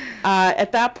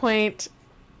 At that point,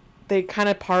 they kind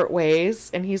of part ways,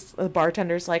 and the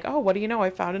bartender's like, oh, what do you know? I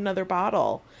found another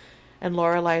bottle. And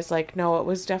Lorelai's like, no, it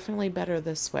was definitely better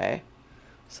this way.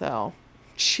 So,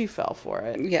 she fell for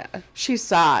it. Yeah. She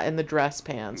saw it in the dress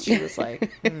pants. She was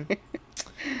like,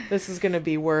 this is going to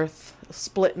be worth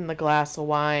splitting the glass of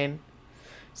wine.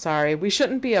 Sorry, we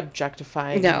shouldn't be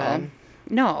objectifying men.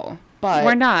 No. But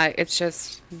we're not. It's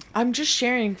just... I'm just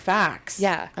sharing facts.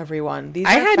 Yeah. Everyone.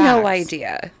 I had no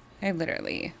idea. I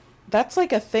literally... That's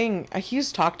like a thing.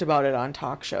 He's talked about it on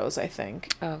talk shows, I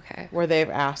think. Oh, okay. Where they've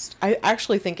asked. I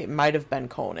actually think it might have been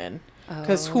Conan.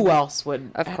 Because who else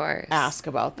would ask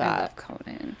about that? I love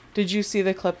Conan. Did you see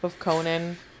the clip of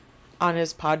Conan on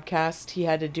his podcast? He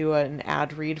had to do an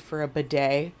ad read for a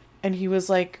bidet. And he was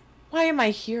like, why am I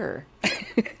here?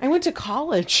 I went to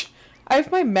college. I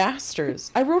have my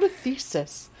master's. I wrote a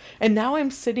thesis. And now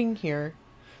I'm sitting here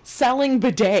selling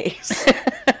bidets.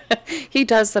 He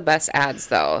does the best ads,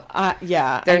 though.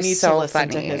 Yeah, They're I need so to listen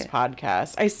funny. to his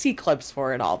podcast. I see clips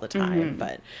for it all the time.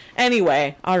 But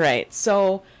anyway, all right.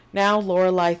 So now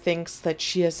Lorelai thinks that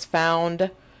she has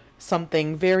found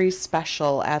something very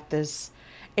special at this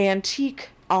antique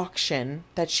auction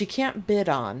that she can't bid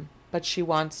on, but she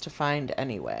wants to find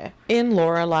anyway. In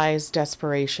Lorelai's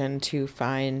desperation to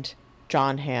find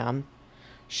John Hamm,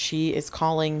 she is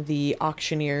calling the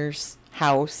auctioneer's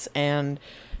house and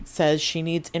says she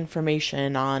needs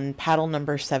information on paddle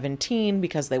number 17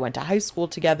 because they went to high school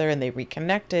together and they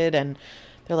reconnected, and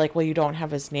they're like, well, you don't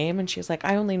have his name? And she's like,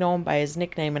 I only know him by his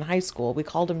nickname in high school. We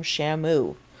called him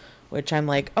Shamu. Which I'm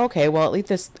like, okay, well,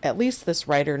 at least this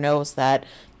writer knows that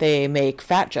they make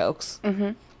fat jokes.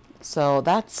 Mm-hmm. So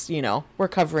that's, we're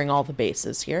covering all the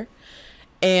bases here.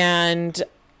 And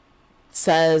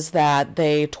says that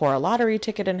they tore a lottery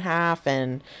ticket in half,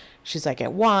 and she's like,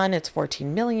 it won, it's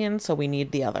 14 million, so we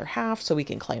need the other half so we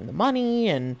can claim the money,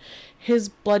 and his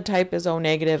blood type is O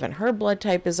negative and her blood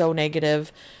type is O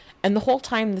negative. And the whole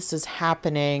time this is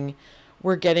happening,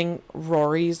 we're getting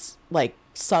Rory's like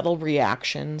subtle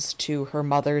reactions to her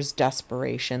mother's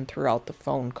desperation throughout the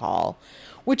phone call,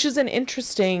 which is an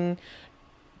interesting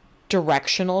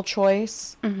directional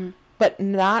choice, but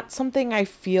not something I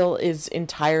feel is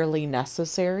entirely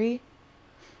necessary.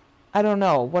 I don't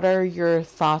know. What are your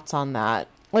thoughts on that?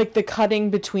 Like the cutting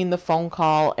between the phone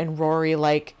call and Rory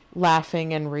like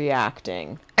laughing and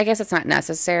reacting. I guess it's not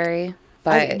necessary,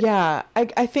 but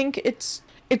I think it's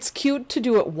cute to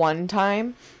do it one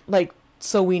time, like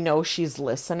so we know she's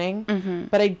listening,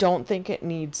 but I don't think it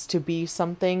needs to be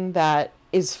something that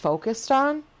is focused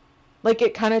on. Like,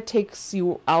 it kind of takes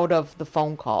you out of the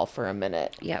phone call for a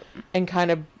minute. Yep. And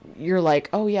kind of, you're like,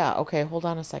 oh, yeah, okay, hold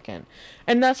on a second.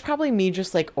 And that's probably me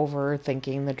just, like,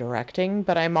 overthinking the directing.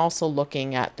 But I'm also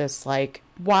looking at this, like,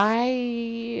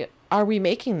 why are we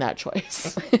making that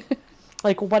choice?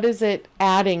 Like, what is it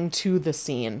adding to the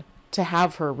scene to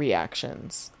have her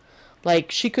reactions?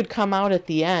 Like, she could come out at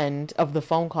the end of the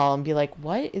phone call and be like,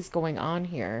 what is going on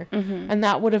here? And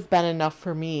that would have been enough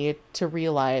for me to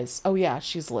realize, oh, yeah,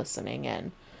 she's listening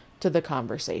in to the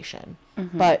conversation.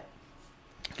 But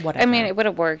whatever. I mean, it would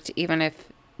have worked even if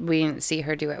we didn't see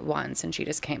her do it once and she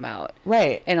just came out.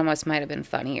 Right. It almost might have been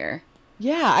funnier.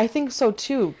 Yeah, I think so,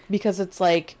 too. Because it's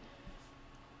like,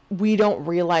 we don't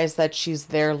realize that she's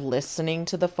there listening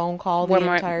to the phone call the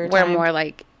entire time. We're more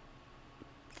like,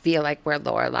 feel like we're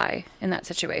Lorelai in that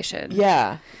situation.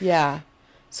 Yeah, yeah.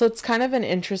 So it's kind of an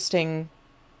interesting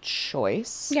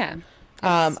choice. Yeah.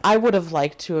 I would have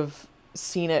liked to have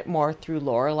seen it more through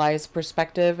Lorelai's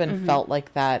perspective and felt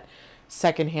like that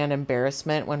secondhand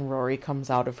embarrassment when Rory comes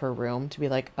out of her room to be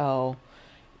like, oh,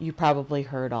 you probably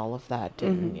heard all of that,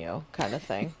 didn't you? Kind of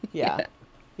thing. Yeah.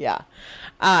 Yeah.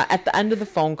 At the end of the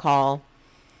phone call,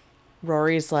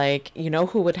 Rory's like, you know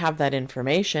who would have that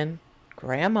information?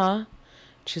 Grandma.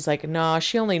 She's like, no,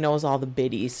 she only knows all the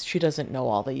biddies. She doesn't know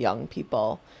all the young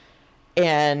people.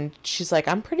 And she's like,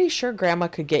 I'm pretty sure Grandma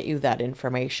could get you that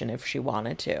information if she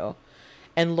wanted to.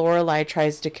 And Lorelai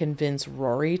tries to convince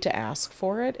Rory to ask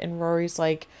for it. And Rory's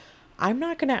like, I'm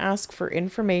not going to ask for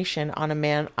information on a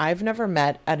man I've never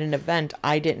met at an event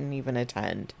I didn't even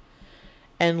attend.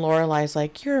 And Lorelai's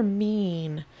like, you're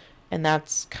mean. And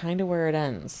that's kind of where it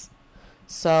ends.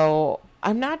 So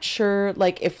I'm not sure,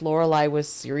 like, if Lorelai was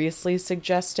seriously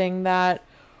suggesting that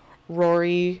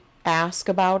Rory ask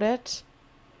about it.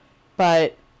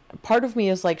 But part of me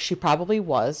is like, she probably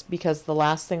was, because the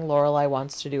last thing Lorelai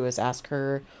wants to do is ask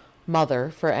her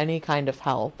mother for any kind of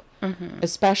help.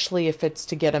 Especially if it's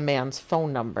to get a man's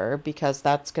phone number, because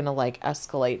that's going to, like,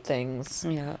 escalate things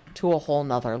to a whole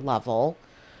nother level.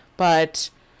 But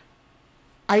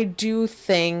I do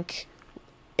think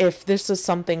if this is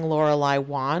something Lorelai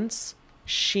wants,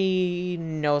 she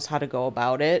knows how to go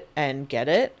about it and get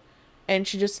it, and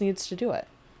she just needs to do it.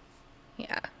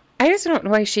 Yeah. I just don't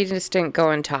know why she just didn't go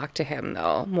and talk to him,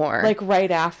 though, more. Like, right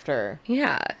after.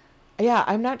 Yeah. Yeah,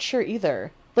 I'm not sure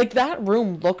either. Like, that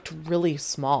room looked really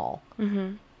small.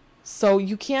 So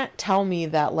you can't tell me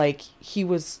that, like, he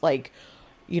was, like,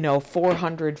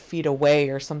 400 feet away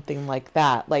or something like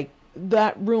that. Like,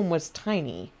 that room was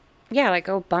tiny. Yeah, like,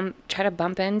 try to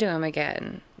bump into him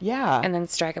again. Yeah. And then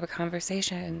strike up a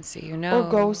conversation so you know. Or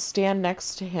go stand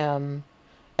next to him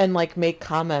and, like, make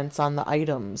comments on the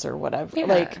items or whatever. Yeah.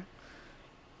 Like,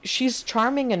 she's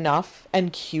charming enough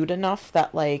and cute enough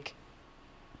that, like,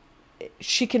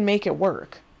 she can make it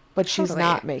work. But she's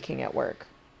not making it work.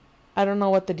 I don't know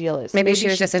what the deal is. Maybe she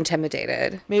was just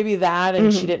intimidated. Maybe that,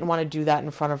 and she didn't want to do that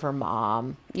in front of her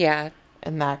mom. Yeah.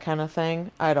 And that kind of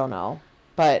thing. I don't know.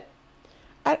 But,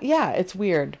 yeah, it's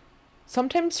weird.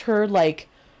 Sometimes her, like,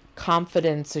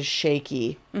 confidence is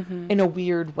shaky in a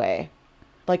weird way.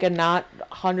 Like a not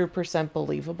 100%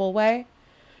 believable way.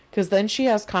 Because then she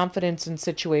has confidence in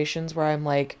situations where I'm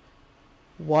like,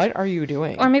 what are you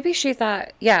doing? Or maybe she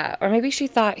thought,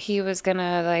 he was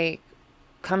gonna, like,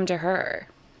 come to her.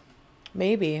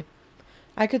 Maybe.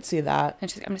 I could see that.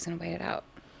 And I'm just gonna wait it out.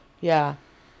 Yeah.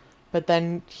 But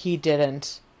then he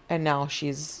didn't. And now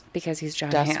she's because he's John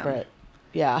desperate. Hamm.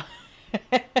 Yeah.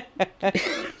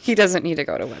 He doesn't need to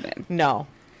go to women. No.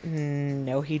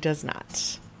 No, he does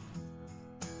not.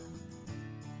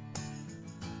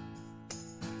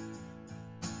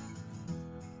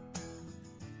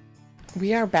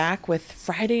 We are back with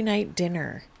Friday night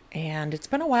dinner, and it's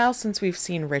been a while since we've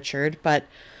seen Richard, but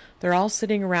they're all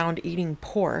sitting around eating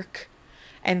pork,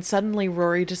 and suddenly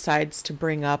Rory decides to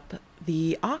bring up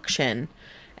the auction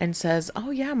and says,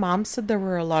 oh yeah, Mom said there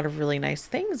were a lot of really nice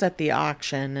things at the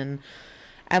auction, and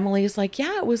Emily's like,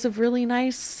 yeah, it was a really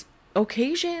nice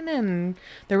occasion, and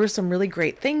there were some really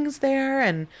great things there,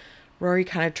 and Rory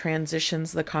kind of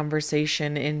transitions the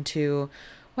conversation into,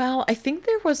 well, I think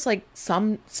there was like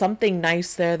something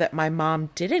nice there that my mom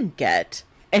didn't get.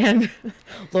 And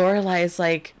Lorelai is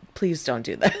like, please don't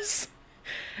do this.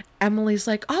 Emily's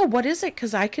like, oh, what is it?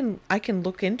 Because I can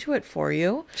look into it for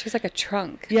you. She's like a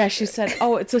trunk. Yeah, she said,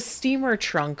 oh, it's a steamer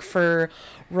trunk for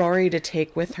Rory to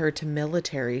take with her to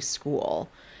military school.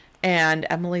 And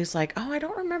Emily's like, oh, I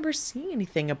don't remember seeing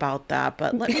anything about that,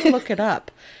 but let me look it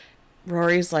up.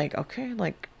 Rory's like, okay,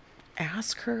 like,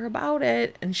 ask her about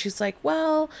it. And she's like,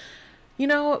 well,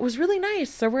 it was really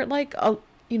nice. There were like a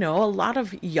lot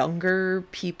of younger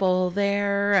people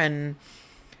there. And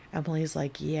Emily's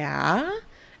like, yeah,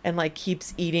 and like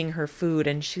keeps eating her food.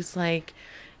 And she's like,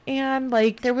 and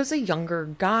like there was a younger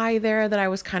guy there that I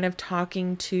was kind of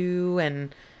talking to,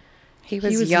 and he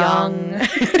was young.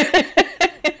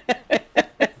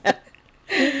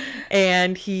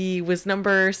 And he was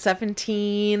number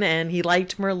 17 and he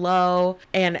liked Merlot.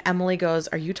 And Emily goes,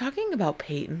 "Are you talking about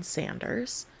Peyton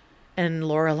Sanders?" And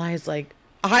Lorelai's like,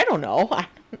 "I don't know.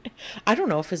 I don't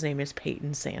know if his name is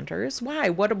Peyton Sanders. Why?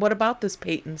 What about this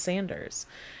Peyton Sanders?"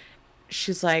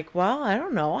 She's like, "Well, I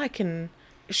don't know.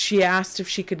 She asked if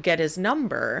she could get his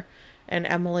number. And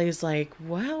Emily's like,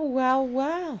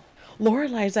 well.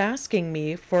 Lorelai's asking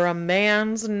me for a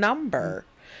man's number."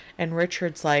 And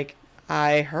Richard's like,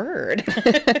 "I heard."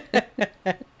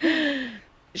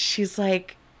 She's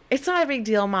like, "It's not a big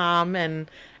deal, Mom." And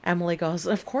Emily goes,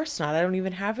 "Of course not. I don't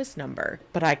even have his number,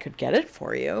 but I could get it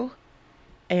for you."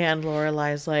 And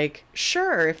Lorelai's like,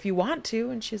 "Sure, if you want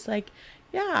to." And she's like,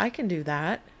 "Yeah, I can do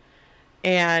that."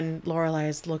 And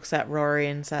Lorelai looks at Rory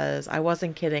and says, "I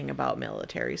wasn't kidding about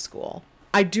military school."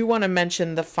 I do want to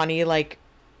mention the funny, like,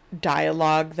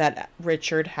 dialogue that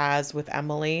Richard has with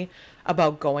Emily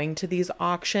about going to these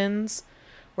auctions,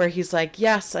 where he's like,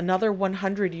 "Yes, another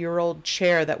 100-year-old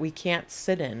chair that we can't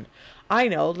sit in. I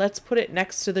know, let's put it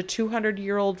next to the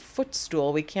 200-year-old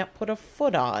footstool we can't put a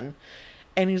foot on."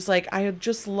 And he's like, "I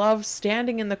just love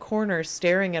standing in the corner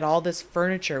staring at all this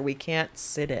furniture we can't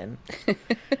sit in."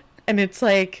 And it's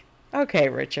like, okay,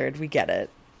 Richard, we get it.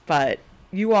 But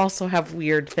you also have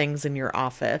weird things in your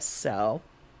office, so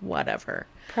whatever.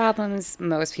 Problems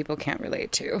most people can't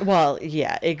relate to. Well,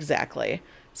 yeah, exactly.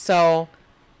 So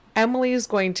Emily is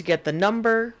going to get the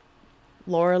number.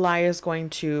 Lorelai is going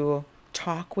to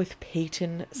talk with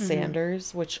Peyton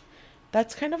Sanders, which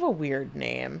that's kind of a weird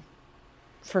name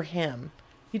for him.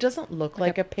 He doesn't look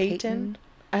like a Peyton.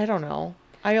 I don't know.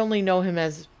 I only know him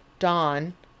as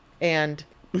Don and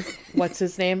what's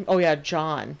his name? Oh yeah,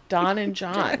 John. Don and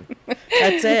John.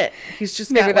 That's it. He's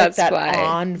just got like that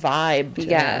on vibe to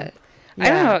him. I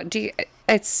don't know.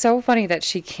 It's so funny that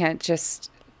she can't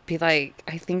just be like,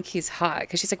 "I think he's hot,"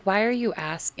 because she's like, "Why are you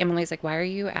Emily's like, "Why are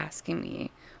you asking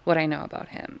me what I know about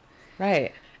him?"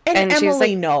 Right. And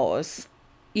Emily like, knows.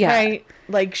 Yeah. Right?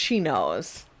 Like, she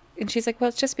knows. And she's like, "Well,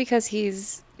 it's just because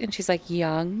he's," and she's like,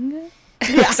 "young."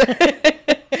 Yeah.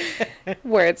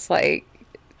 Where it's like,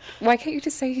 why can't you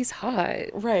just say he's hot?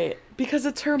 Right. Because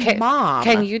it's her mom.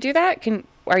 Can you do that?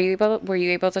 Were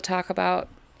you able to talk about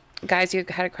guys you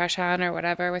had a crush on or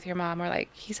whatever with your mom, or like,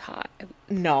 he's hot?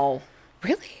 No.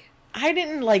 Really? I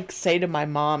didn't like say to my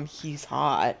mom, "He's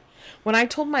hot." When I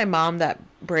told my mom that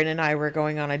Bryn and I were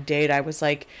going on a date, I was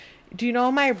like, "Do you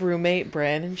know my roommate,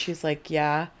 Bryn?" And she's like,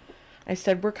 "Yeah." I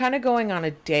said, "We're kind of going on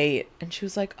a date." And she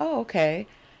was like, "Oh, okay."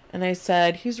 And I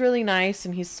said, "He's really nice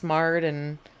and he's smart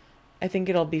and I think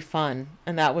it'll be fun."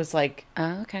 And that was like,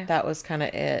 oh, okay. That was kind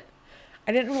of it.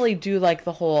 I didn't really do like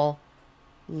the whole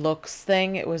looks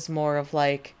thing. It was more of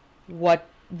like, what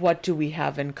do we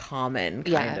have in common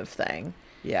kind of thing.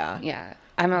 Yeah. Yeah.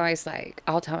 I'm always like,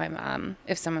 I'll tell my mom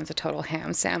if someone's a total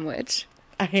ham sandwich.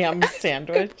 A ham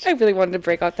sandwich? I really wanted to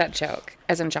break out that joke.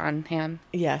 As in John Ham.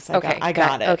 Yes, I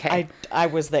got it. Okay. I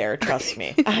was there, trust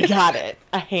me. I got it.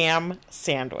 A ham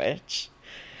sandwich.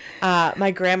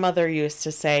 My grandmother used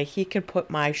to say he could put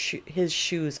his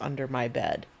shoes under my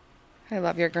bed. I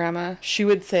love your grandma. She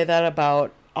would say that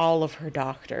about all of her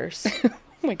doctors. Oh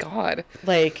my God.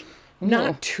 Like,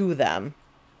 not to them.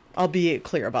 I'll be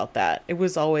clear about that. It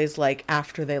was always like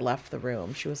after they left the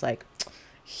room. She was like,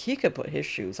 "He could put his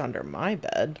shoes under my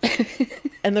bed."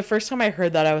 And the first time I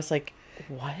heard that, I was like,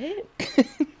 "What?"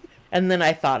 And then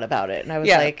I thought about it and I was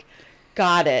like,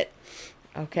 got it.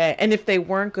 Okay. And if they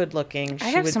weren't good looking, she would say,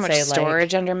 I have so much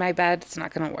storage under my bed. It's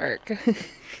not going to work.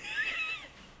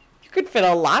 You could fit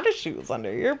a lot of shoes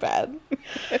under your bed.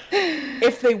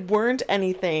 If they weren't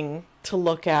anything to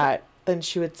look at, then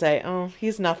she would say, "Oh,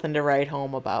 he's nothing to write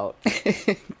home about."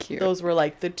 Cute. Those were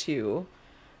like the two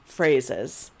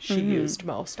phrases she used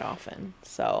most often.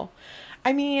 So,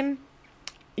 I mean,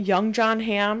 young John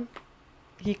Hamm,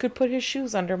 he could put his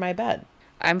shoes under my bed.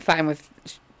 I'm fine with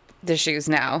the shoes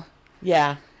now.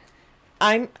 Yeah.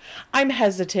 I'm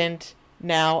hesitant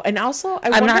now. And also,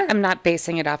 I'm not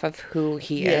basing it off of who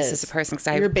he is as a person.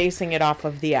 You're basing it off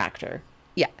of the actor.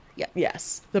 Yeah. Yeah.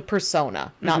 Yes. The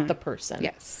persona, not the person.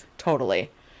 Yes. Totally.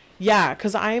 Yeah,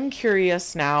 because I am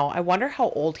curious now. I wonder how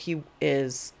old he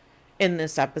is in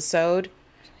this episode.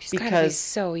 He's gotta be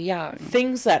so young.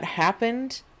 Things that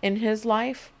happened in his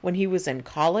life when he was in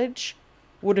college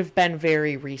would have been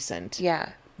very recent.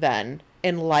 Yeah. Then,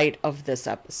 in light of this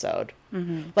episode.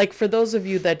 Like, for those of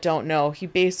you that don't know, he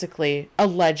basically,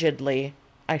 allegedly,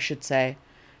 I should say,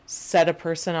 set a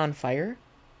person on fire.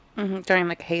 During,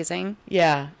 like, hazing.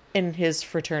 Yeah, in his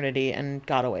fraternity and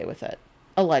got away with it.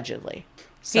 Allegedly.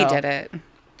 So, he did it.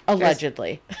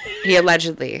 Allegedly. He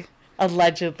allegedly.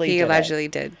 Allegedly he did allegedly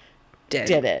it. did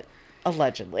Did it.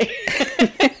 Allegedly.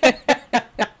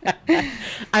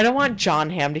 I don't want John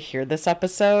Hamm to hear this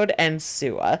episode and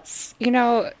sue us. You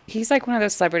know, he's like one of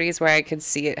those celebrities where I could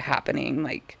see it happening.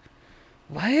 Like,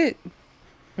 what?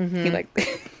 He like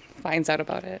finds out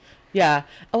about it. Yeah.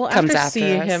 Well, Comes after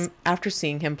us. after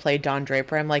seeing him play Don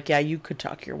Draper, I'm like, yeah, you could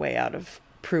talk your way out of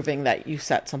proving that you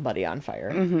set somebody on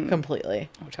fire completely.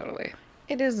 Oh, totally.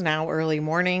 It is now early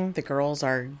morning. The girls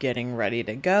are getting ready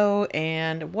to go,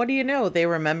 and what do you know? They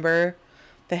remember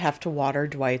they have to water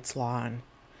Dwight's lawn.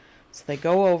 So they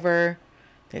go over,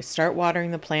 they start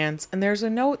watering the plants, and there's a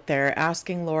note there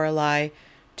asking Lorelai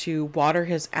to water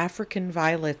his African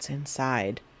violets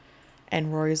inside.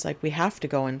 And Rory's like, we have to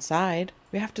go inside.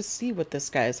 We have to see what this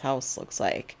guy's house looks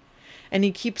like. And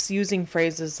he keeps using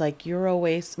phrases like, your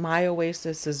oasis, my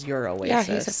oasis is your oasis. Yeah,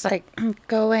 he's just like,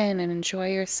 go in and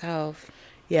enjoy yourself.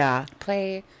 Yeah.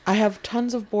 Play. I have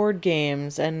tons of board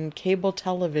games and cable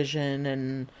television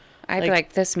and... I'd be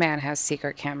like, this man has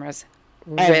secret cameras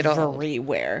riddled.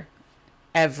 Everywhere.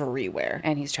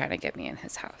 And he's trying to get me in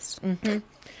his house. Mm-hmm.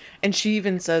 And she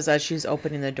even says as she's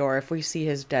opening the door, if we see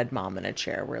his dead mom in a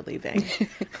chair, we're leaving.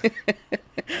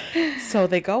 So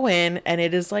they go in, and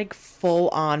it is like full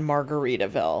on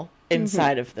Margaritaville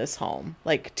inside of this home.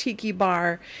 Like tiki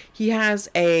bar. He has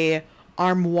a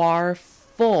armoire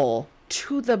full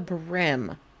to the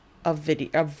brim of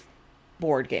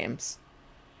board games.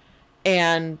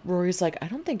 And Rory's like, I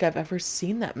don't think I've ever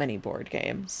seen that many board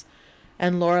games.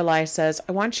 And Lorelai says,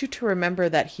 I want you to remember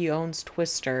that he owns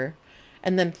Twister.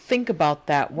 And then think about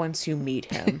that once you meet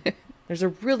him. There's a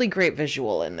really great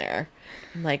visual in there.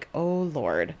 I'm like, oh,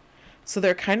 Lord. So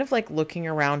they're kind of like looking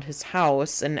around his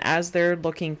house. And as they're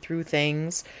looking through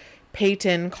things,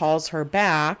 Peyton calls her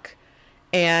back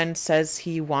and says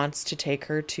he wants to take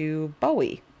her to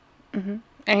Bowie. Mm-hmm.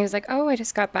 And he's like, oh, I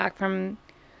just got back from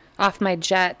off my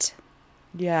jet.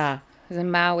 Yeah. I was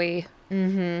in Maui.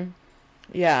 Mm-hmm.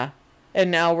 Yeah. And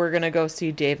now we're going to go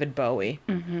see David Bowie.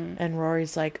 Mm-hmm. And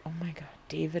Rory's like, oh my God,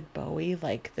 David Bowie?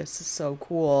 Like, this is so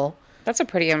cool. That's a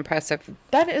pretty impressive...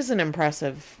 That is an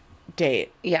impressive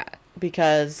date. Yeah.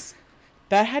 Because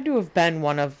that had to have been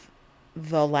one of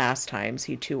the last times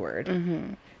he toured.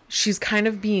 Mm-hmm. She's kind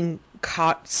of being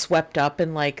swept up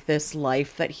in, like, this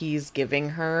life that he's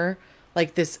giving her.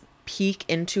 Like, this peek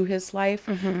into his life.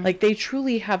 Mm-hmm. Like, they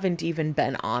truly haven't even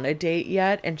been on a date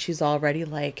yet. And she's already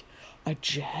like, a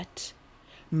jet?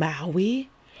 Maui?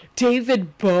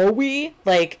 David Bowie?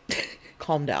 Like,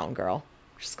 calm down, girl.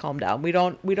 Just calm down. We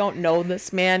don't know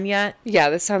this man yet. Yeah,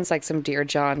 this sounds like some Dear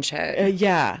John shit.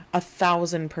 Yeah,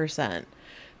 1,000%.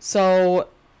 So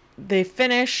they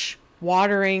finish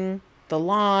watering the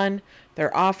lawn.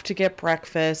 They're off to get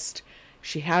breakfast.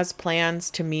 She has plans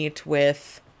to meet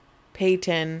with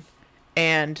Peyton.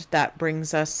 And that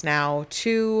brings us now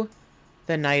to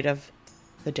the night of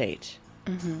the date.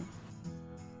 Mm-hmm.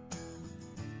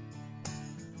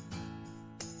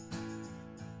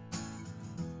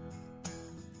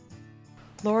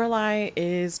 Lorelai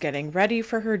is getting ready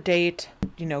for her date,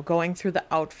 you know, going through the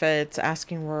outfits,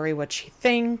 asking Rory what she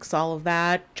thinks, all of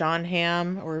that. John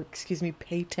Hamm, or excuse me,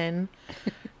 Peyton,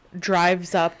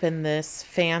 drives up in this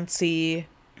fancy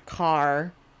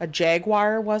car. A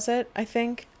Jaguar, was it, I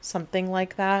think? Something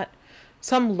like that.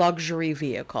 Some luxury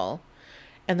vehicle.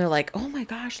 And they're like, oh my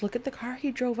gosh, look at the car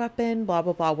he drove up in, blah,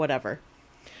 blah, blah, whatever.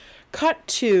 Cut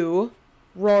to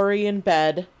Rory in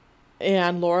bed.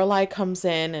 And Lorelai comes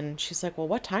in and she's like, well,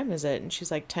 what time is it? And she's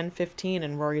like, 10:15.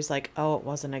 And Rory's like, oh, it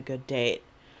wasn't a good date.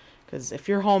 Because if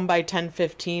you're home by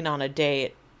 10:15 on a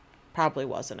date, probably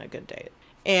wasn't a good date.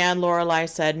 And Lorelai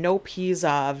said, nope, he's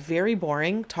very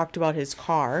boring. Talked about his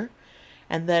car.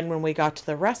 And then when we got to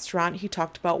the restaurant, he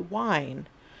talked about wine.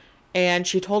 And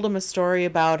she told him a story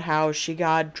about how she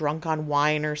got drunk on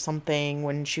wine or something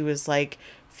when she was like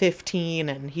 15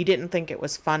 and he didn't think it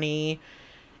was funny.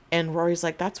 And Rory's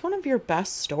like, that's one of your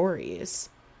best stories.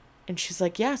 And she's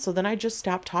like, yeah, so then I just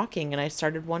stopped talking and I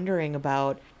started wondering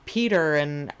about Peter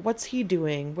and what's he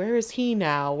doing? Where is he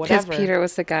now? Whatever. Because Peter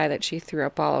was the guy that she threw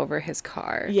up all over his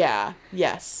car. Yeah,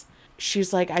 yes.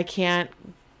 She's like, I can't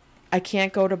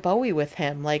go to Bowie with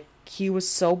him. Like, he was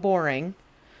so boring.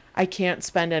 I can't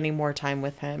spend any more time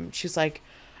with him. She's like,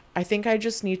 I think I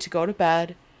just need to go to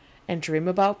bed and dream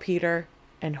about Peter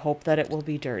and hope that it will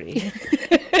be dirty.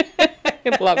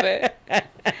 I love it.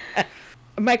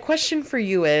 My question for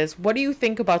you is, what do you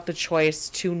think about the choice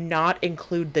to not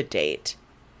include the date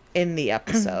in the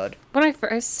episode? When I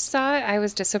first saw it, I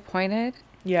was disappointed.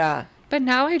 Yeah. But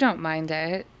now I don't mind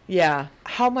it. Yeah.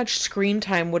 How much screen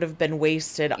time would have been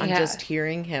wasted on Yeah. just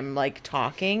hearing him like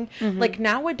talking? Mm-hmm. Like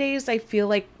nowadays I feel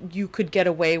like you could get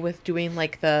away with doing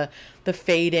like the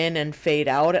fade in and fade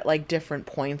out at like different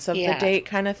points of the Yeah. date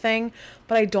kind of thing,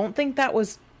 but I don't think that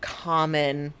was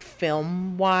common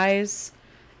film wise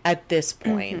at this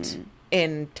point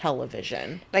in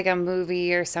television. Like a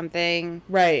movie or something.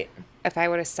 Right. If I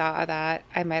would have saw that,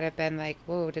 I might have been like,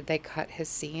 whoa, did they cut his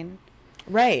scene?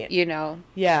 Right. You know?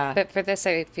 Yeah. But for this,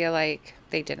 I feel like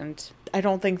they didn't. I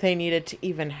don't think they needed to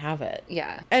even have it.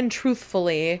 Yeah. And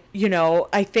truthfully, you know,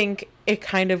 I think it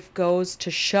kind of goes to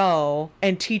show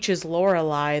and teaches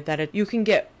Lorelai that you can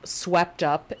get swept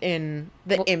up in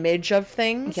the image of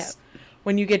things. Yeah.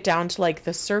 When you get down to like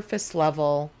the surface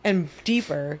level and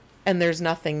deeper and there's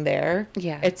nothing there,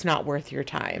 Yeah. it's not worth your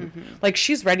time. Like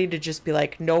she's ready to just be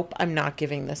like, nope, I'm not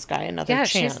giving this guy another Yeah,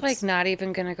 chance. she's like not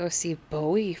even going to go see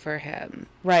Bowie for him.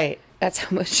 Right. That's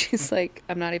how much she's like,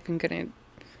 I'm not even going to.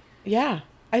 Yeah.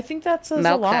 I think that says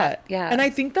Milk a lot. that, yeah. And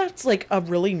I think that's like a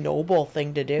really noble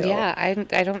thing to do. Yeah, I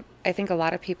think a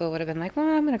lot of people would have been like, well,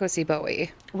 I'm going to go see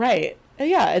Bowie. Right.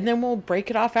 Yeah, and then we'll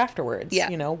break it off afterwards. Yeah.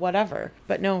 You know, whatever.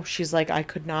 But no, she's like, I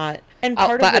could not. And Oh,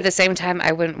 part but of at it, the same time,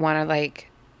 I wouldn't want to like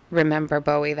remember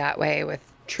Bowie that way with.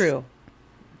 true.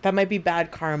 That might be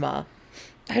bad karma.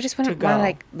 I just wouldn't To want to go.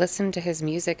 like listen to his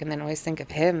music and then always think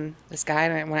of him, this guy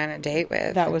I went on a date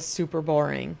with. That was super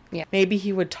boring. Yeah. Maybe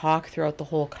he would talk throughout the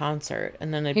whole concert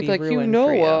and then it'd He'd be be like, ruined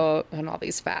for you. and all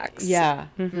these facts. Yeah.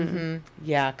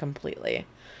 Yeah, completely.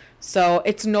 So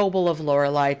it's noble of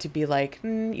Lorelai to be like,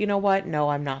 you know what? No,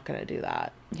 I'm not going to do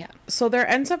that. Yeah. So there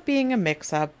ends up being a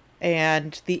mix-up,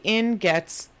 and the inn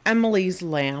gets Emily's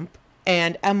lamp,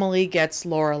 and Emily gets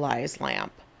Lorelai's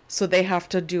lamp. So they have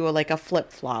to do like a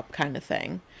flip-flop kind of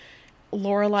thing.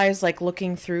 Lorelai's like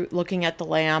looking at the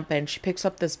lamp, and she picks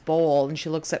up this bowl, and she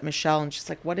looks at Michelle, and she's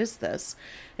like, "What is this?"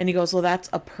 And he goes, "Well, that's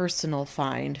a personal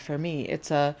find for me.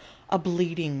 It's a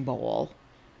bleeding bowl."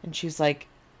 And she's like,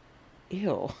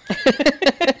 "Ew."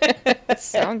 That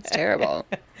sounds terrible.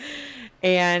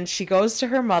 And she goes to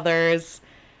her mother's,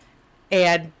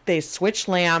 and they switch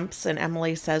lamps, and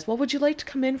Emily says, "Well, would you like to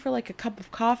come in for like a cup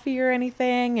of coffee or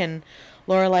anything?" And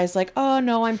Lorelai's like, "Oh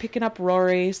no, I'm picking up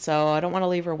Rory, so I don't want to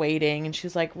leave her waiting." And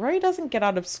she's like, "Rory doesn't get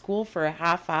out of school for a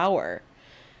half hour."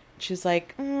 She's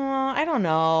like, "I don't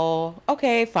know.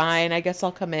 Okay, fine. I guess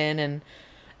I'll come in." And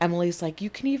Emily's like, "You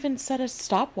can even set a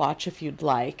stopwatch if you'd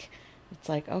like." It's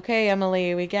like, "Okay,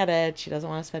 Emily, we get it. She doesn't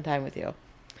want to spend time with you."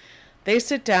 They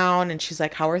sit down, and she's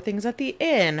like, "How are things at the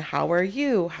inn? How are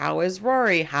you? How is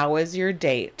Rory? How is your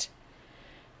date?"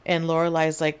 And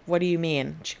Lorelai's like, "What do you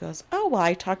mean?" She goes, "Oh, well,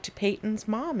 I talked to Peyton's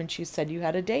mom, and she said you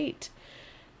had a date."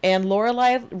 And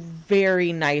Lorelai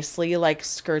very nicely, like,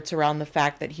 skirts around the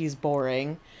fact that he's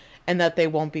boring and that they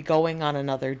won't be going on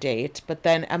another date. But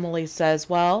then Emily says,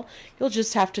 "Well, you'll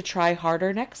just have to try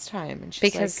harder next time." And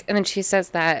she's like, And then she says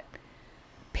that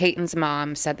Peyton's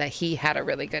mom said that he had a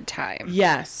really good time.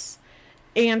 yes.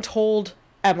 And told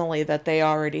Emily that they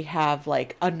already have,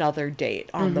 like, another date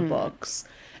on the books.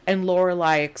 And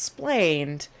Lorelai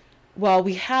explained, well,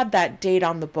 we had that date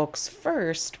on the books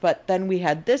first, but then we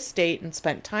had this date and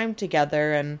spent time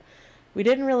together, and we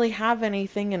didn't really have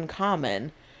anything in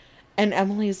common. And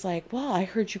Emily's like, "Well, I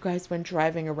heard you guys went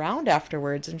driving around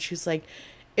afterwards." And she's like,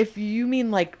 "If you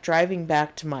mean like driving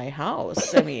back to my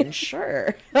house, I mean,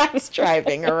 sure, that's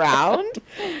driving around."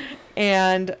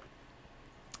 And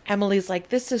Emily's like,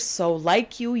 "This is so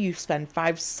like you. You spend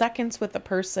 5 seconds with a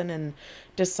person and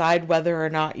decide whether or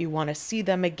not you want to see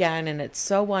them again, and it's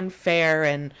so unfair."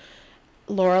 And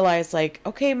Lorelai's like,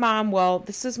 "Okay, Mom, well,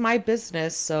 this is my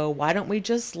business, so why don't we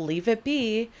just leave it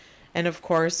be?" And of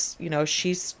course, you know,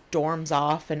 she storms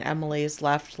off, and Emily's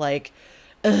left like,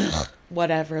 "Ugh,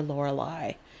 whatever,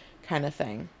 Lorelai," kind of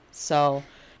thing. So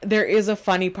there is a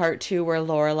funny part too where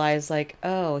Lorelai's like,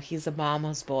 "Oh, he's a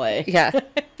mama's boy." Yeah.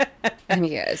 And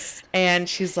he is. And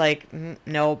she's like,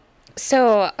 "Nope."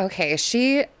 So, okay,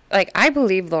 I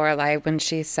believe Lorelai when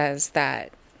she says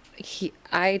that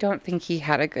I don't think he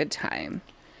had a good time.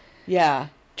 Yeah.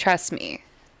 Trust me.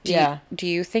 Yeah. Do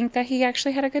you think that he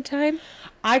actually had a good time?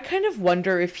 I kind of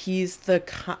wonder if he's the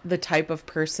type of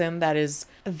person that is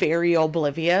very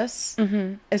oblivious,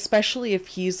 especially if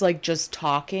he's like just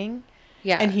talking.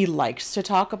 Yeah. And he likes to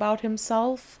talk about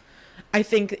himself. I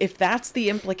think if that's the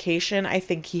implication, I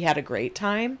think he had a great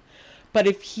time. But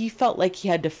if he felt like he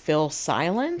had to fill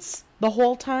silence the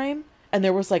whole time and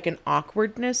there was like an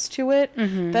awkwardness to it,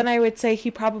 then I would say he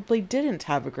probably didn't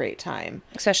have a great time.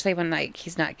 Especially when like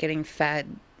he's not getting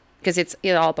fed because it's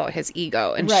all about his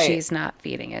ego and Right. she's not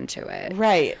feeding into it.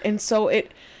 Right. And so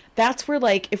that's where,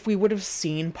 like, if we would have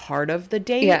seen part of the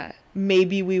date, Yeah.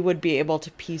 maybe we would be able to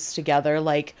piece together,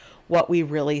 like, what we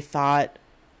really thought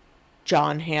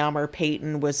John Hamm or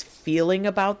Peyton was feeling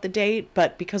about the date.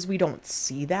 But because we don't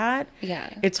see that, Yeah.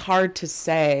 it's hard to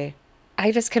say.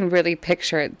 I just can really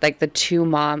picture like the two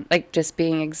mom, like just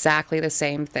being exactly the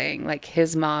same thing. Like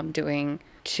his mom doing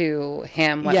to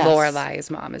him what Yes. Lorelai's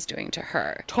mom is doing to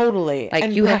her. Totally. Like,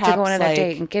 And you have to go on perhaps, a like,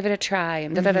 date and give it a try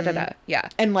and da da da da da. Yeah.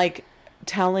 and like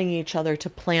telling each other to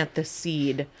plant the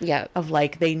seed Yeah. of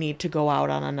like they need to go out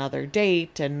on another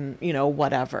date and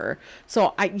whatever.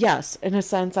 So yes, in a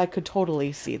sense I could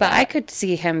totally see But that. I could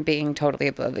see him being totally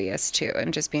oblivious too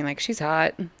and just being like, she's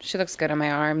hot. She looks good on my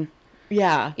arm.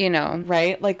 Yeah. You know?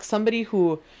 Right? Like somebody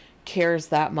who cares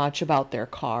that much about their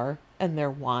car and their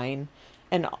wine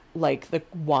and like the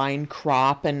wine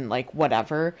crop and like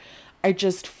whatever. I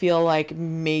just feel like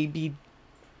maybe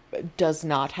does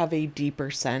not have a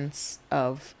deeper sense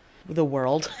of the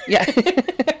world. Yeah.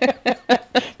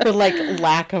 For like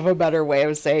lack of a better way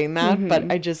of saying that.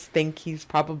 But I just think he's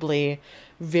probably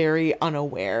very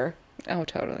unaware. Oh,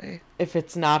 totally. If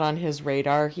it's not on his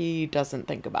radar, he doesn't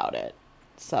think about it.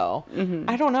 So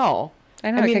I don't know.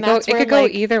 I know. mean, it that's could where, go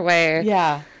like, either way.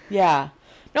 Yeah, yeah.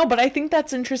 No, but I think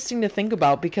that's interesting to think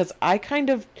about because I kind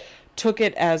of took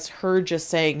it as her just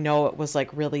saying no, it was like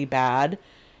really bad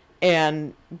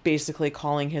and basically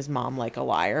calling his mom like a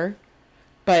liar.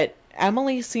 But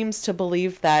Emily seems to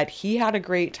believe that he had a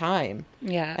great time.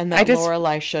 Yeah. And that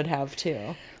Lorelai should have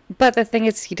too. But the thing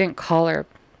is, he didn't call her.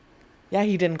 Yeah,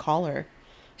 he didn't call her.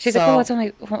 She's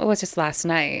like, it was just last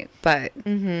night. But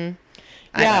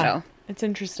I don't know. It's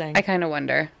interesting. I kind of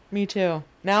wonder. Me too.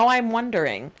 Now I'm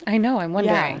wondering. I know, I'm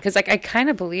wondering. Yeah. Because like, I kind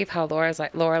of believe how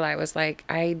Lorelai was like,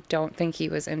 I don't think he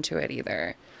was into it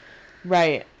either.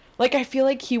 Right. Like, I feel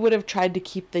like he would have tried to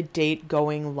keep the date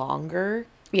going longer.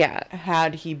 Yeah.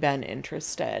 Had he been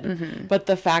interested. But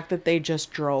the fact that they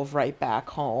just drove right back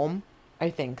home, I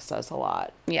think says a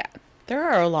lot. Yeah. There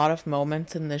are a lot of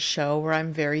moments in this show where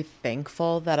I'm very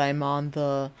thankful that I'm on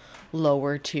the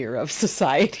lower tier of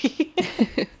society.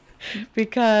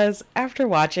 Because after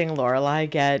watching Lorelai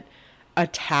get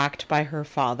attacked by her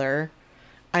father,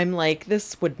 I'm like,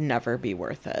 this would never be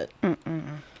worth it.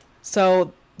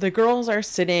 So the girls are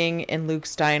sitting in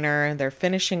Luke's diner. They're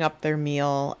finishing up their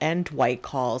meal, and Dwight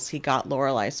calls. He got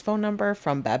Lorelai's phone number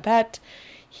from Babette.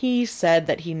 He said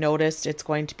that he noticed it's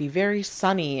going to be very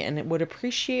sunny and it would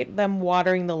appreciate them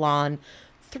watering the lawn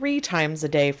 3 times a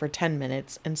day for 10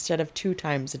 minutes instead of 2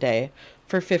 times a day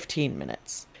for 15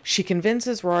 minutes. She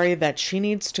convinces Rory that she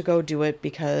needs to go do it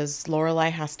because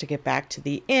Lorelai has to get back to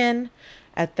the inn.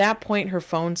 At that point, her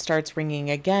phone starts ringing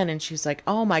again, and she's like,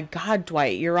 oh my God,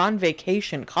 Dwight, you're on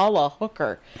vacation. Call a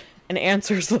hooker. And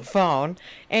answers the phone,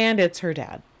 and it's her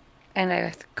dad. And I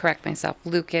have to correct myself.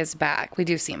 Luke is back. We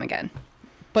do see him again.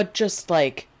 But just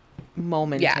like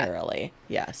momentarily.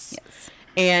 Yeah. Yes.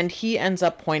 And he ends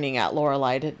up pointing at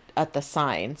Lorelai at the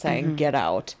sign saying, get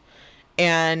out.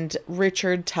 And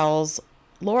Richard tells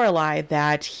Lorelai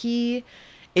that he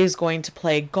is going to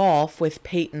play golf with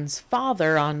Peyton's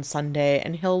father on Sunday,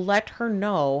 and he'll let her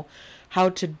know how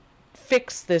to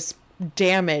fix this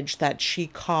damage that she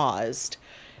caused.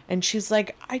 And she's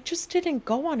like, I just didn't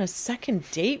go on a second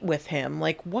date with him.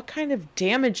 Like, what kind of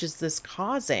damage is this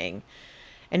causing?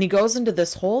 And he goes into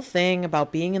this whole thing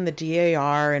about being in the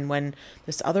DAR, and when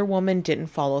this other woman didn't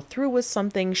follow through with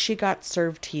something, she got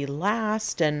served tea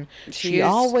last, and she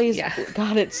always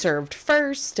got it served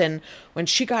first. And when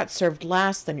she got served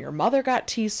last, then your mother got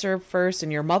tea served first,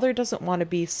 and your mother doesn't want to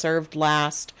be served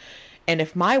last. And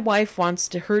if my wife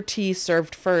wants her tea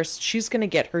served first, she's going to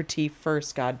get her tea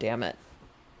first, God damn it.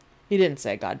 He didn't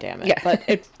say God damn it,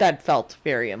 but that felt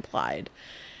very implied.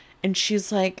 And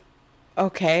she's like,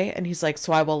 okay. And he's like,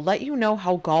 so I will let you know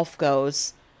how golf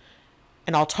goes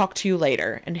and I'll talk to you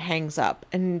later, and hangs up.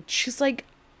 And she's like,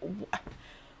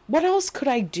 what else could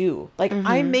I do? Like,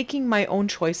 I'm making my own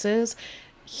choices.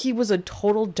 He was a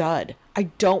total dud. I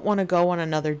don't want to go on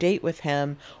another date with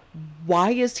him.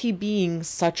 Why is he being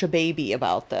such a baby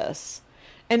about this?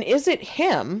 And is it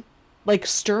him, like,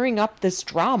 stirring up this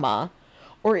drama?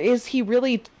 Or is he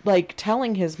really, like,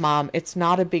 telling his mom it's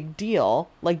not a big deal?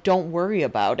 Like, don't worry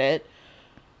about it.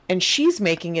 And she's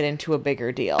making it into a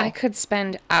bigger deal. I could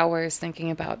spend hours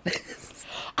thinking about this.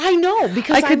 I know,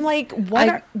 because I'm like,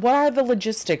 what are the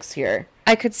logistics here?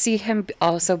 I could see him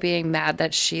also being mad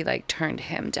that she, like, turned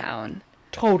him down.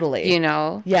 Totally. You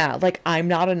know? Yeah, like, I'm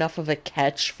not enough of a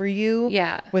catch for you.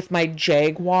 Yeah. With my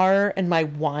Jaguar and my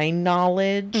wine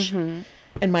knowledge and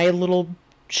my little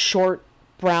short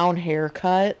brown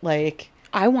haircut. Like,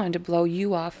 I wanted to blow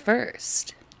you off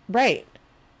first. right.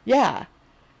 Yeah.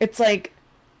 It's like,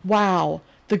 wow,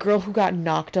 the girl who got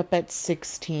knocked up at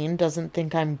 16 doesn't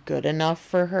think I'm good enough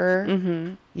for her.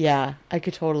 Mm-hmm. Yeah, I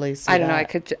could totally see I don't know. that.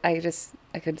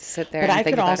 I could sit there But and I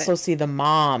think could about also it. see the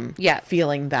mom Yeah.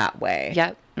 feeling that way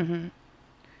Yep. Mm-hmm.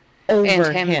 And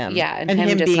over him, him. yeah, and And him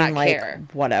him does being not like, care.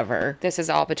 whatever. This is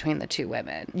all between the two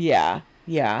women. Yeah,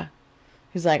 yeah.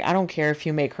 He's like, I don't care if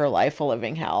you make her life a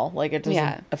living hell. Like, it doesn't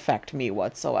Yeah. affect me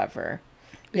whatsoever.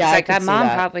 Because Yeah, I like could that see mom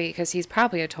that. probably, because he's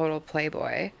probably a total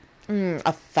playboy.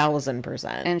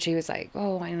 1,000%. And she was like,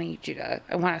 oh, I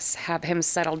want to have him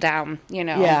settle down,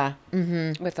 Yeah.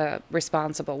 with a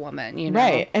responsible woman.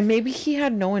 Right. And maybe he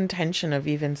had no intention of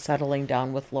even settling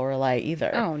down with Lorelai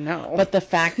either. Oh, no. But the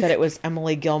fact that it was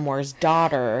Emily Gilmore's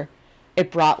daughter,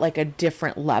 it brought like a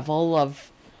different level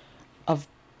of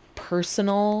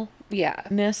personalness Yeah.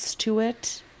 to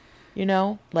it.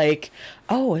 Like,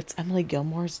 oh, it's Emily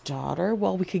Gilmore's daughter.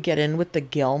 Well, we could get in with the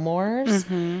Gilmores.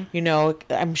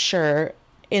 I'm sure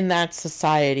in that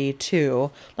society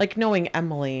too, like knowing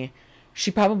Emily, she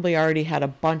probably already had a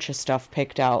bunch of stuff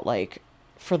picked out, like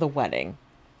for the wedding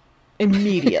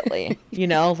immediately,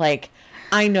 like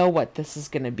I know what this is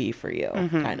going to be for you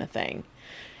kind of thing.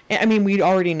 And, I mean, we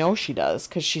already know she does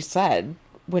because she said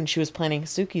when she was planning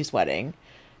Suki's wedding,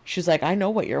 she's like, I know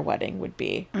what your wedding would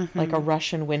be. Like a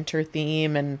Russian winter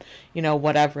theme and,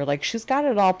 whatever. Like, she's got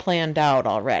it all planned out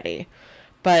already.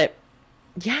 But,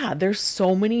 yeah, there's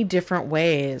so many different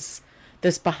ways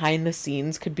this behind the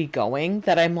scenes could be going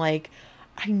that I'm like,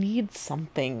 I need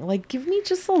something. Like, give me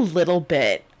just a little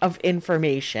bit of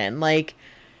information. Like,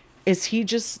 is he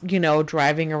just,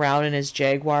 driving around in his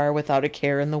Jaguar without a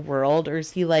care in the world? Or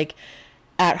is he, like,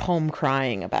 at home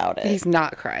crying about it? He's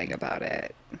not crying about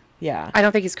it. Yeah. I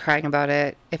don't think he's crying about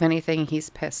it. If anything, he's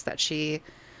pissed that she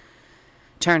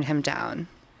turned him down.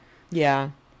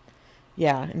 Yeah.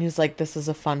 Yeah. And he's like, this is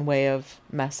a fun way of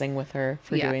messing with her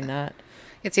for doing that.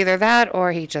 It's either that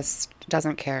or he just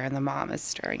doesn't care and the mom is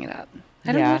stirring it up.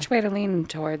 I don't know which way to lean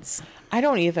towards. I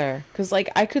don't either. Because, like,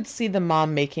 I could see the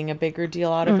mom making a bigger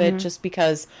deal out of it just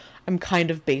because I'm kind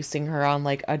of basing her on,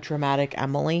 like, a dramatic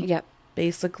Emily. Yep.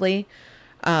 Basically.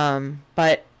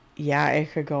 But, yeah,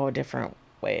 it could go different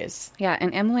ways. Yeah,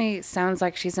 and Emily sounds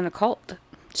like she's in a cult,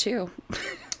 too.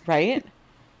 Right?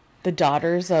 The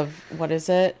daughters of, what is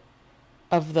it?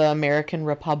 Of the American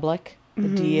Republic.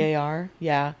 The DAR.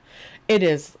 Yeah. It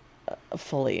is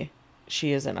fully.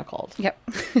 She is in a cult. Yep.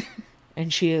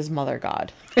 And she is Mother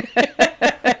God.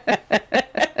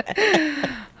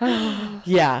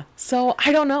 Yeah. So,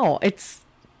 I don't know. It's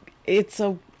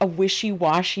a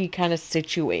wishy-washy kind of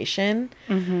situation.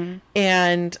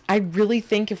 And I really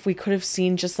think if we could have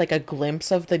seen just like a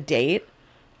glimpse of the date,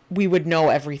 we would know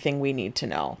everything we need to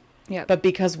know. Yep. But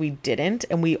because we didn't,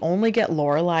 and we only get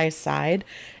Lorelai's side,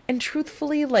 and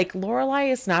truthfully, like, Lorelai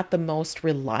is not the most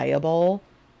reliable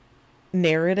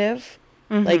narrative.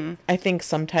 Like, I think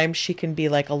sometimes she can be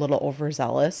like a little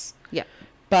overzealous. Yeah.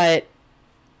 But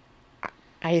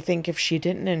I think if she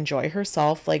didn't enjoy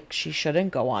herself, like, she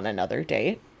shouldn't go on another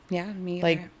date. Yeah, me either.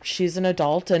 Like, she's an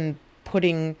adult, and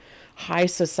putting high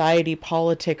society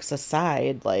politics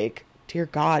aside, like, dear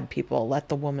God, people, let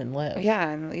the woman live. Yeah,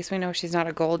 and at least we know she's not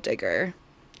a gold digger.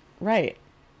 Right.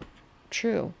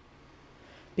 True.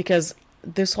 Because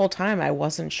this whole time I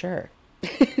wasn't sure.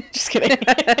 Just kidding.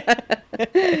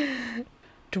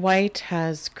 Dwight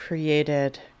has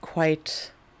created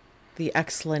quite the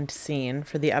excellent scene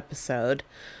for the episode.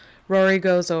 Rory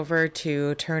goes over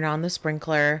to turn on the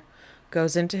sprinkler,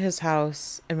 goes into his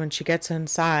house, and when she gets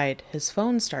inside, his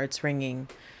phone starts ringing.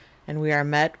 And we are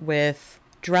met with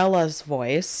Drella's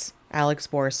voice, Alex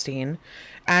Borstein,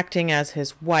 acting as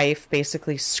his wife,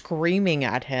 basically screaming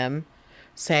at him,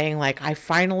 saying, like, I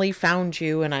finally found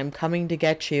you and I'm coming to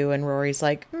get you. And Rory's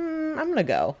like, I'm going to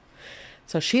go.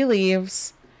 So she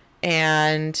leaves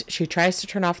and she tries to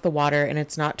turn off the water and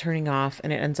it's not turning off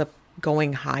and it ends up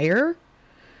going higher.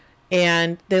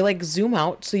 And they like zoom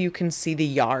out so you can see the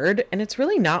yard and it's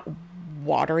really not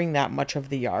watering that much of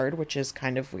the yard, which is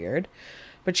kind of weird.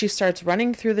 But she starts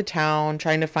running through the town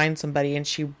trying to find somebody and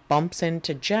she bumps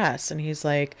into Jess and he's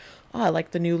like, oh, I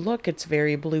like the new look. It's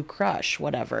very Blue Crush,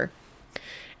 whatever.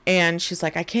 And she's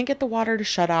like, I can't get the water to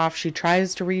shut off. She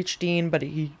tries to reach Dean, but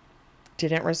he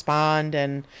didn't respond.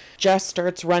 And Jess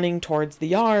starts running towards the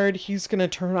yard. He's going to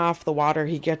turn off the water.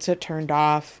 He gets it turned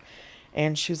off.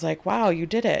 And she's like, wow, you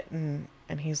did it. And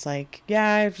he's like,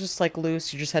 yeah, it was just like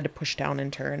loose. You just had to push down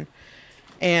and turn.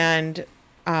 And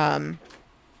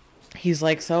he's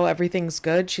like, so everything's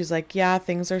good? She's like, yeah,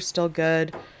 things are still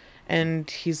good. And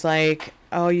he's like,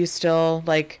 oh, you still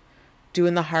like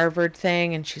doing the Harvard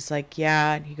thing? And she's like,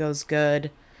 yeah. And he goes,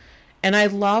 good. And I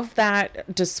love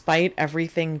that despite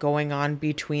everything going on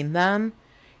between them,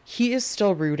 he is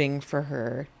still rooting for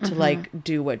her to like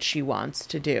do what she wants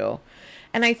to do.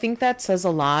 And I think that says a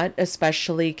lot,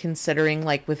 especially considering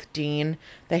like with Dean,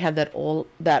 they had that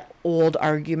old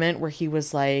argument where he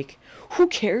was like, who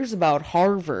cares about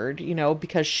Harvard, you know,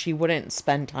 because she wouldn't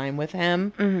spend time with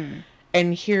him.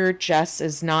 And here Jess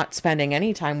is not spending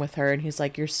any time with her, and he's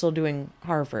like, you're still doing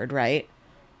Harvard, right?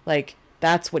 Like,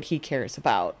 that's what he cares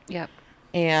about. Yep.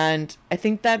 And I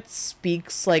think that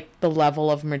speaks like the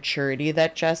level of maturity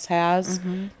that Jess has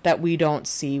that we don't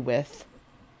see with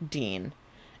Dean.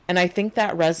 And I think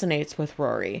that resonates with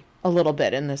Rory a little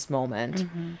bit in this moment.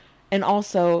 And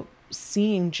also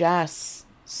seeing Jess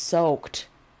soaked.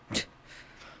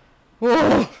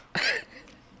 Whoa.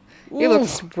 He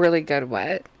looks really good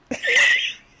wet.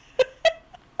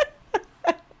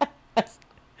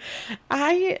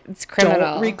 I criminal.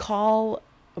 don't recall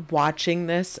watching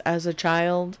this as a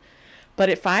child, but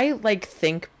if I like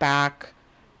think back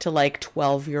to like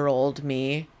 12-year-old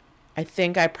me, I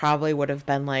think I probably would have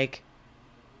been like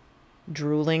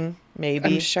drooling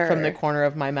maybe I'm sure. from the corner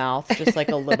of my mouth, just like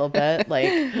a little bit,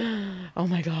 like, oh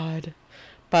my God.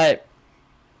 But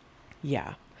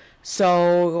yeah.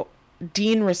 So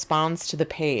Dean responds to the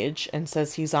page and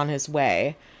says he's on his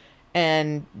way.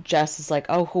 And Jess is like,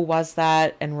 oh, who was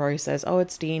that? And Rory says, oh,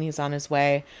 it's Dean. He's on his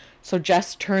way. So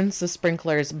Jess turns the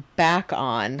sprinklers back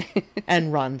on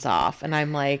and runs off. And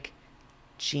I'm like,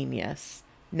 genius.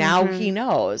 Now he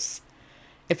knows.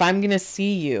 If I'm going to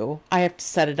see you, I have to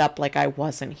set it up like I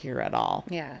wasn't here at all.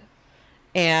 Yeah.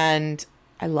 And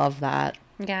I love that.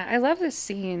 Yeah, I love this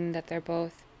scene that they're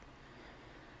both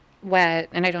wet.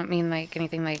 And I don't mean like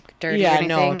anything like dirty or anything.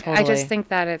 No, totally. I just think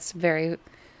that it's very...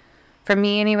 For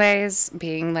me, anyways,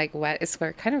 being like wet is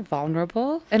we're kind of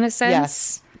vulnerable in a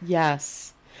sense.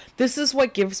 Yes. This is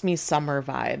what gives me summer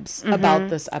vibes about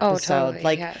this episode. Totally,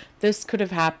 like, yeah. This could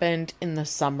have happened in the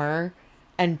summer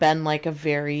and been like a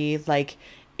very like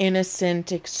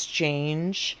innocent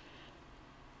exchange.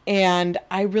 And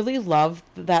I really love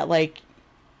that, like,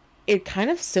 it kind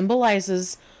of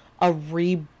symbolizes a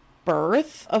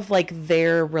rebirth of like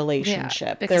their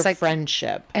relationship, because, their like,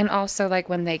 friendship. And also like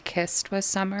when they kissed was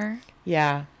summer.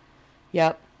 Yeah.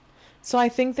 Yep. So I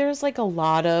think there's like a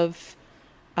lot of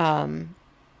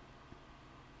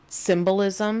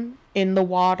symbolism in the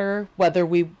water, whether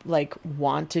we like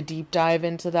want to deep dive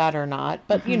into that or not.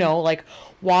 But, you know, like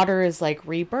water is like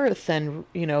rebirth and,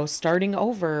 you know, starting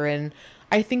over. And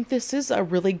I think this is a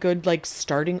really good like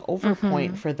starting over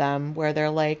point for them where they're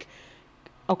like,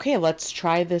 okay, let's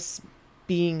try this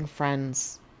being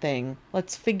friends thing.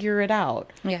 Let's figure it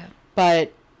out. Yeah.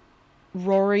 But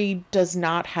Rory does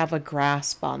not have a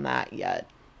grasp on that yet.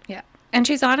 Yeah. And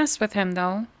she's honest with him,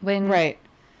 though. Right.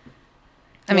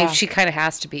 I mean, she kind of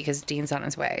has to be because Dean's on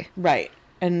his way. Right.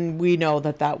 And we know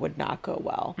that that would not go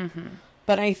well.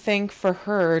 But I think for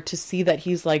her to see that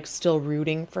he's like still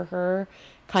rooting for her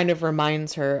kind of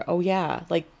reminds her, oh yeah,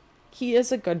 like he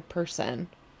is a good person.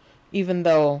 Even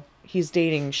though he's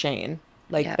dating Shane.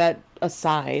 Like that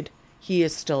aside, he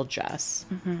is still Jess.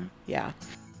 Yeah.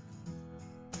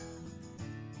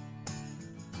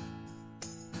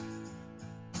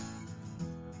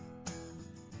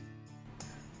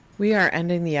 We are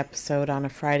ending the episode on a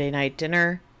Friday night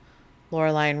dinner.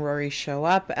 Lorelai and Rory show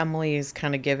up. Emily is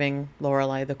kind of giving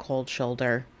Lorelai the cold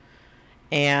shoulder.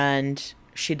 And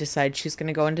she decides she's going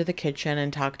to go into the kitchen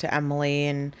and talk to Emily.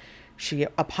 And she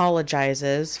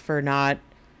apologizes for not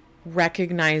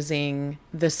recognizing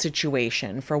the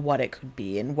situation for what it could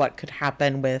be and what could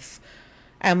happen with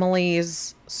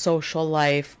Emily's social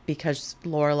life because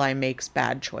Lorelai makes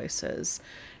bad choices.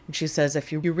 And she says,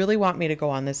 if you really want me to go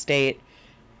on this date,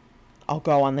 I'll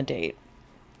go on the date.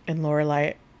 And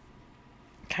Lorelai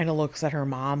kind of looks at her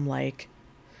mom like,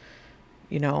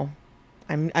 you know,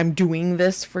 I'm doing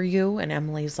this for you. And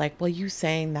Emily's like, well, you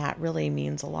saying that really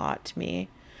means a lot to me.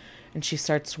 And she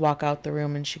starts to walk out the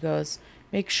room and she goes,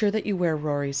 make sure that you wear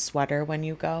Rory's sweater when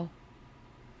you go.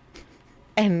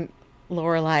 And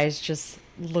Lorelai is just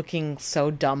looking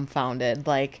so dumbfounded,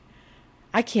 like,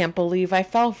 I can't believe I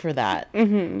fell for that.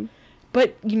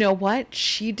 But you know what?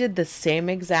 She did the same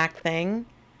exact thing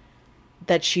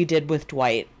that she did with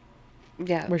Dwight.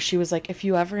 Yeah. Where she was like, if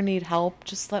you ever need help,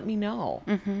 just let me know.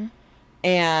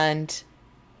 And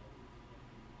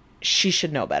she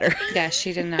should know better. Yeah,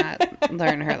 she did not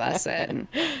learn her lesson.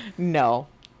 No.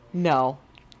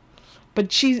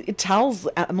 But she tells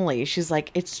Emily, she's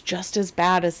like, it's just as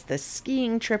bad as the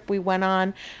skiing trip we went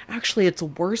on. Actually, it's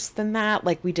worse than that.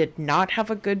 Like, we did not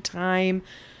have a good time.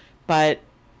 But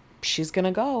she's going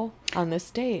to go on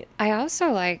this date. I also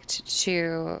liked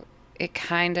it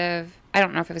kind of I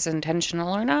don't know if it was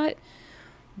intentional or not,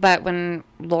 but when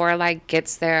Lorelai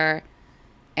gets there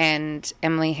and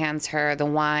Emily hands her the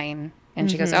wine and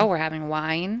she goes, "Oh, we're having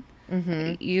wine."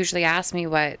 You usually ask me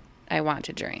what I want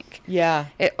to drink. Yeah.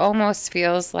 It almost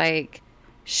feels like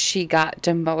she got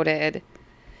demoted.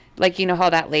 Like, you know how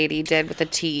that lady did with the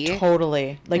tea?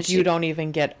 Totally. Like, she you don't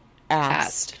even get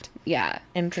asked. Yeah.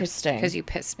 Interesting. Because you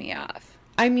pissed me off.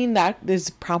 I mean, that is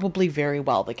probably very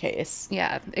well the case.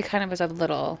 Yeah. It kind of was a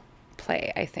little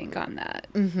play, I think, on that.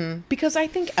 Because I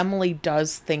think Emily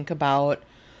does think about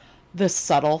the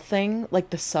subtle thing, like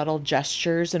the subtle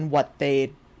gestures and what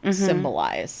they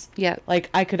symbolize. Yeah. Like,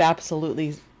 I could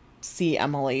absolutely see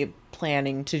Emily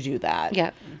planning to do that. Yeah.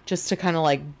 Just to kind of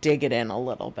like dig it in a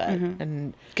little bit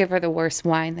and Give her the worst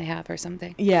wine they have or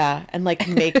something. yeah, and like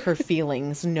make her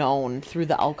feelings known through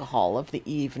the alcohol of the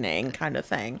evening kind of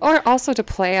thing. Or also to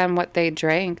play on what they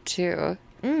drank, too.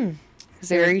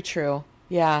 Very true.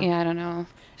 Yeah. Yeah, I don't know.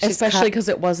 Especially because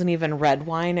it wasn't even red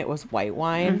wine, it was white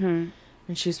wine.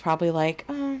 And she's probably like,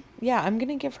 oh, yeah, I'm going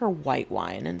to give her white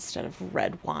wine instead of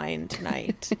red wine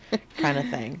tonight, kind of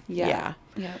thing. Yeah.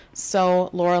 So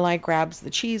Lorelai grabs the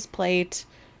cheese plate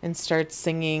and starts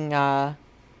singing.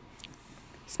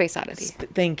 Space Oddity.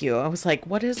 Thank you. I was like,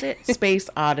 what is it? Space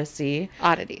Odyssey.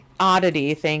 Oddity.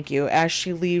 Oddity, thank you, as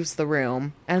she leaves the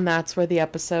room. And that's where the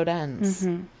episode ends.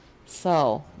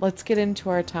 So let's get into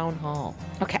our town hall.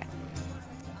 Okay.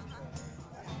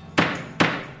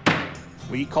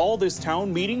 We call this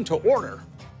town meeting to order.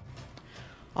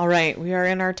 All right, we are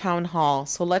in our town hall.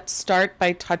 So let's start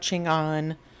by touching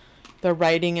on the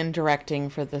writing and directing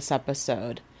for this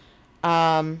episode.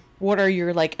 What are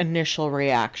your like initial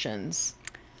reactions?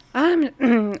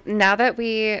 Now that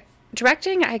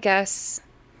directing, I guess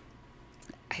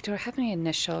I don't have any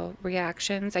initial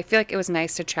reactions. I feel like it was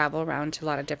nice to travel around to a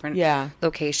lot of different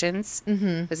locations.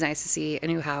 It was nice to see a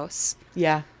new house.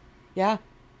 Yeah.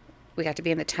 We got to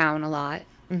be in the town a lot.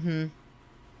 We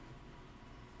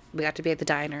got to be at the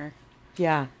diner.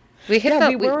 Yeah. We hit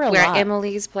we were at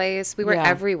Emily's place. We were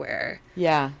everywhere.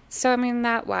 Yeah. So, I mean,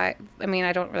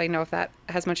 I don't really know if that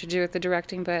has much to do with the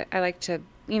directing, but I like to,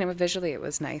 visually it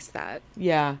was nice that.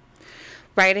 Yeah.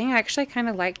 Writing, I actually kind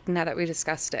of liked now that we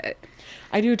discussed it.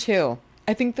 I do too.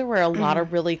 I think there were a lot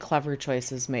of really clever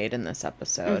choices made in this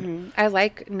episode. I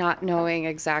like not knowing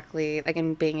exactly, like,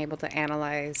 and being able to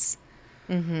analyze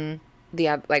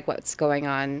what's going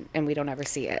on, and we don't ever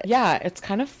see it. Yeah, it's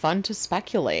kind of fun to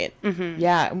speculate.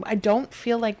 Yeah, I don't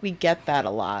feel like we get that a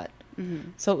lot.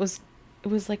 So it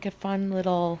was like a fun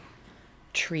little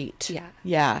treat.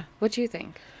 Yeah. What do you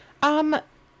think?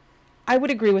 I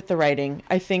would agree with the writing.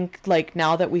 I think like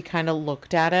now that we kind of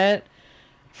looked at it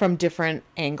from different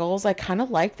angles, I kind of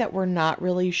like that we're not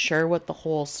really sure what the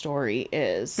whole story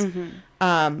is.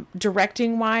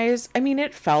 Directing wise, I mean,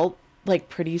 it felt like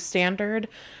pretty standard.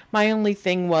 My only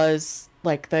thing was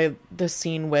like the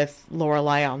scene with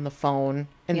Lorelai on the phone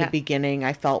in the beginning,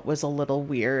 I felt was a little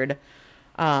weird.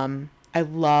 I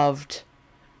loved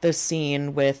the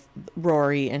scene with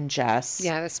Rory and Jess.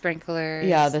 Yeah, the sprinklers.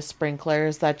 Yeah, the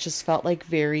sprinklers. That just felt like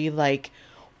very like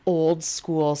old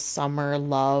school summer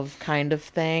love kind of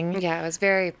thing. Yeah, it was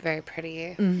very, very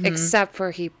pretty. Except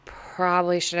for he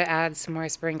probably should have added some more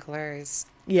sprinklers.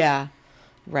 Yeah.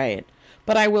 Right.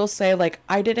 But I will say, like,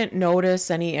 I didn't notice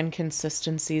any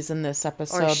inconsistencies in this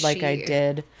episode like I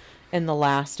did in the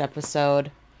last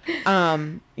episode.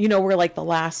 Where like the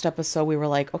last episode we were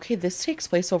like, okay, this takes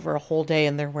place over a whole day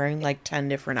and they're wearing like 10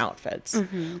 different outfits.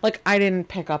 Like, I didn't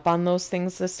pick up on those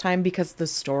things this time because the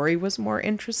story was more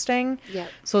interesting. Yeah.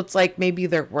 So it's like maybe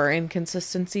there were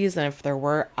inconsistencies, and if there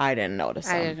were, I didn't notice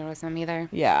them. I didn't notice them either.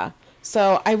 Yeah.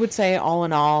 So I would say all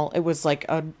in all, it was like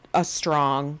a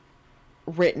strong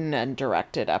written and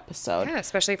directed episode. Yeah,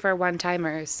 especially for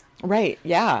one-timers. Right,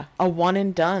 yeah. A one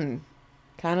and done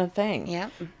kind of thing. Yeah.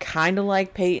 Kind of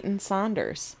like Peyton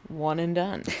Saunders. One and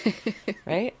done.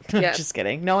 Right? Yeah. Just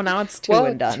kidding. No, now it's two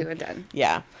and done. 2 and done.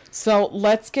 Yeah. So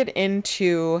let's get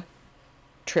into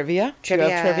trivia. Do you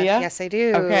have trivia? Yes, I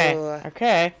do.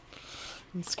 Okay.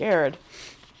 I'm scared.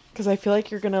 Because I feel like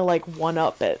you're going to like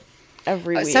one-up it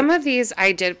every week. Some of these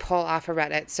I did pull off of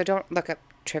Reddit, so don't look up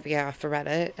trivia off of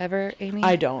Reddit ever, Amy?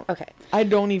 I don't. Okay. I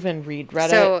don't even read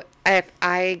Reddit. So if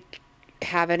I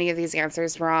have any of these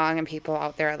answers wrong and people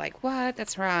out there are like, what?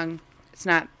 That's wrong. It's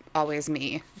not always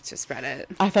me. It's just Reddit.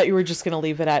 I thought you were just going to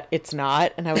leave it at it's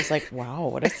not. And I was like, wow,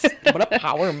 what a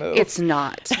power move. It's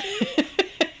not.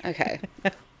 Okay.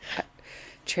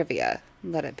 Trivia.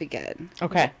 Let it begin.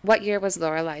 Okay. What year was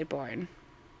Lorelai born?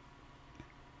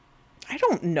 I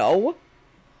don't know.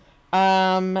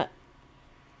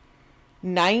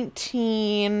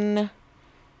 19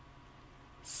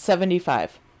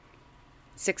 75.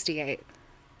 68.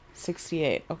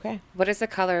 68. Okay. What is the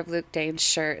color of Luke Dane's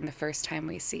shirt in the first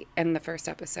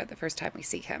episode, the first time we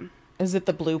see him? Is it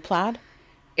the blue plaid?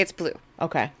 It's blue.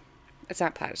 Okay. It's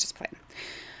not plaid, it's just plain.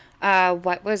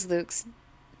 What was Luke's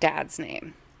dad's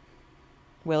name?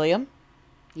 William?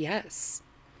 Yes.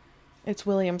 It's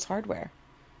William's Hardware.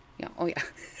 Yeah. Oh, yeah.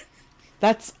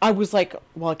 I was like,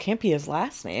 well, it can't be his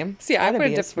last name. See, I Gotta would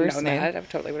be have his known first name. that. I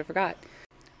totally would have forgot.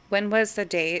 When was the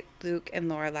date Luke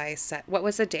and Lorelai set? What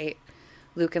was the date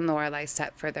Luke and Lorelai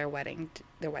set for their wedding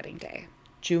day?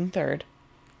 June 3rd.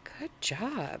 Good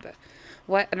job.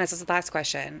 And this is the last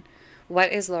question.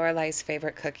 What is Lorelai's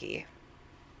favorite cookie?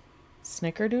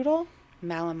 Snickerdoodle?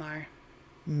 Malamar.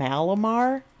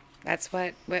 Malamar? That's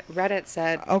what Reddit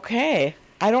said. Okay.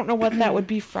 I don't know what that would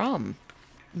be from.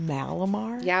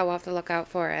 Malamar? Yeah, we'll have to look out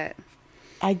for it.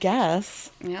 I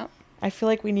guess. Yep. I feel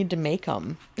like we need to make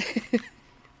them.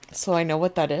 So I know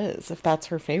what that is, if that's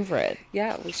her favorite.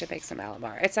 Yeah, we should make some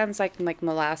Malamar. It sounds like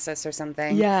molasses or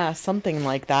something. Yeah, something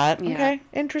like that. Yeah. Okay,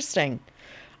 interesting.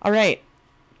 All right.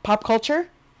 Pop culture?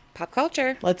 Pop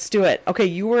culture. Let's do it. Okay,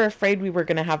 you were afraid we were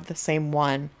going to have the same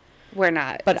one, We're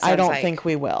not. but It I sounds don't like- think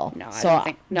we will. No, So I don't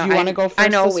think. No, do you want to go first I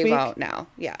know this we week? won't now.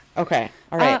 Yeah. Okay.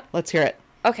 All right. Let's hear it.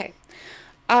 Okay.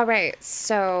 All right.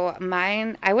 So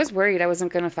mine, I was worried I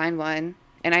wasn't going to find one,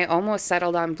 and I almost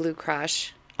settled on Blue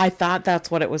Crush. I thought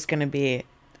that's what it was going to be.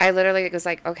 I literally was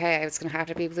like, okay, it's going to have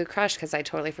to be Blue Crush because I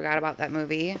totally forgot about that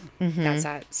movie. Mm-hmm. That's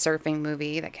that surfing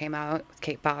movie that came out with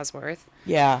Kate Bosworth.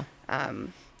 Yeah.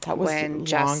 That was a long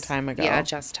Jess, time ago. Yeah,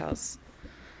 Jess tells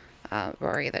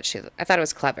Rory that I thought it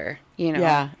was clever, you know.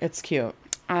 Yeah, it's cute.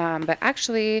 But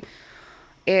actually,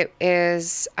 it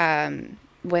is when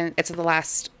it's the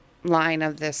last line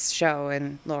of this show,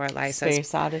 and Lorelai says,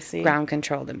 Space Odyssey. "Ground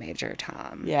control to Major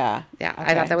Tom." Yeah. Yeah,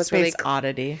 I thought that was Space really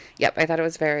Oddity. Yep, I thought it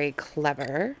was very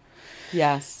clever.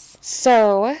 Yes.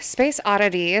 So, Space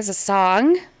Oddity is a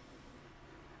song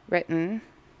written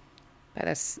by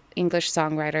this English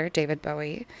songwriter, David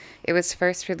Bowie. It was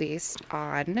first released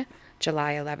on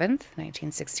July 11th,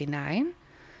 1969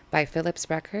 by Philips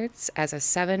Records as a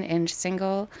 7-inch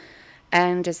single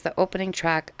and is the opening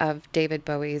track of David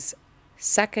Bowie's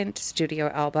second studio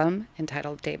album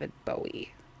entitled David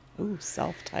Bowie. Ooh,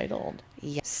 self-titled.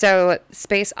 Yeah. So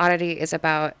Space Oddity is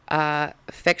about a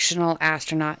fictional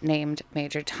astronaut named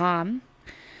Tom,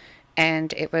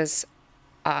 and it was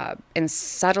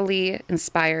subtly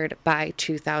inspired by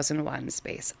 2001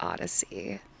 Space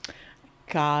Odyssey.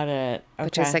 Got it. Okay.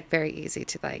 Which is like very easy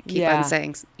to like keep Yeah. on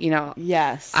saying, you know.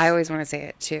 Yes. I always want to say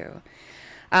it too.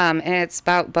 And it's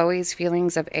about Bowie's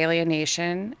feelings of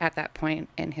alienation at that point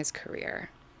in his career,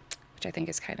 which I think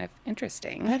is kind of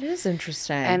interesting. That is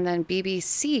interesting. And then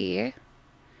BBC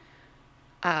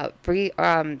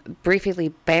briefly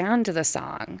banned the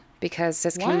song because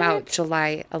this came out What?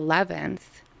 July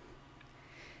 11th,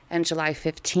 and July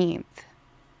 15th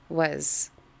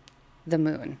was the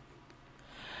moon.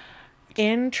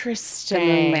 Interesting. The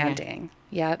moon landing.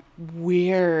 Yep.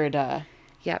 Weird. Yep.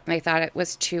 And they thought it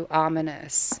was too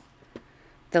ominous.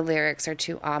 The lyrics are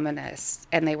too ominous.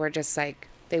 And they were just like,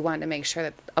 they wanted to make sure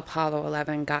that Apollo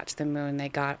 11 got to the moon. They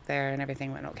got there and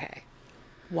everything went okay.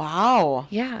 Wow.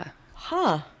 Yeah.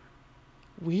 Huh.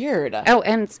 Weird. Oh,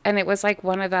 and it was like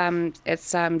one of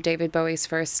it's David Bowie's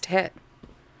first hit.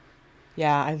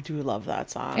 Yeah, I do love that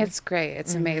song. It's great.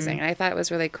 It's amazing. And I thought it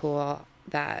was really cool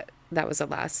that that was the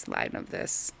last line of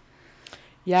this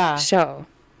yeah. show.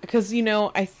 Because, you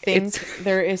know, I think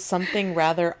there is something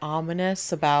rather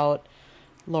ominous about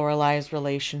Lorelai's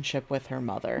relationship with her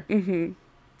mother. Mm-hmm.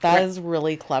 That is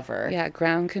really clever. Yeah,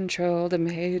 ground control to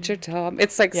Major Tom.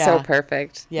 It's like so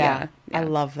perfect. Yeah. I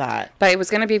love that. But it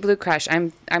was gonna be Blue Crush.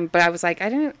 But I was like,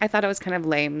 I thought it was kind of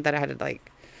lame that I had to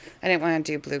like, I didn't want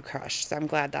to do Blue Crush, so I'm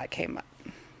glad that came up.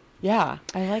 Yeah,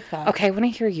 I like that. Okay, I want to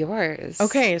hear yours.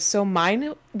 Okay, so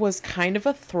mine was kind of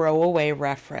a throwaway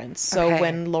reference. So Okay.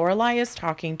 when Lorelai is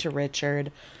talking to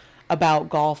Richard about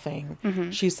golfing,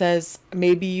 she says,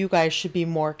 maybe you guys should be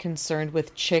more concerned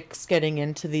with chicks getting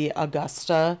into the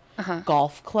Augusta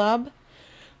Golf Club.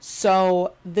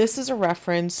 So this is a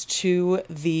reference to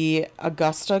the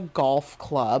Augusta Golf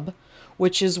Club,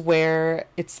 which is where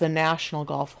it's the National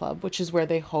Golf Club, which is where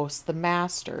they host the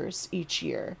Masters each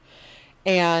year.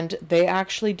 And they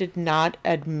actually did not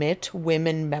admit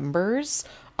women members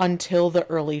until the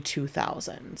early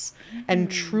 2000s.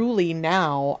 And truly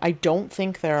now, I don't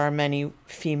think there are many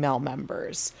female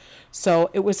members. So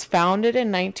it was founded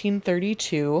in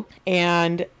 1932,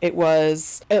 and it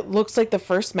looks like the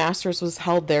first Masters was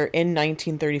held there in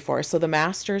 1934. So the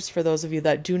Masters, for those of you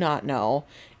that do not know,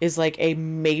 is like a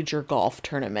major golf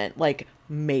tournament, like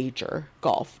major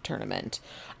golf tournament.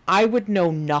 I would know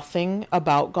nothing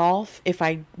about golf if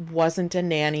I wasn't a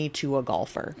nanny to a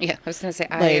golfer. Yeah, I was going to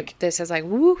say, this is like,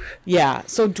 woo. Yeah,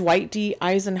 so Dwight D.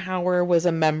 Eisenhower was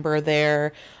a member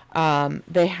there.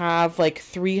 They have like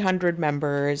 300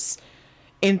 members.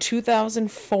 In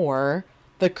 2004,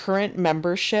 the current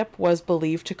membership was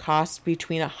believed to cost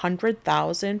between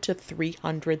 $100,000 to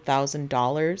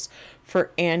 $300,000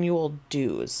 for annual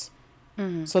dues.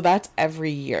 So that's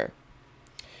every year,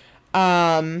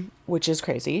 which is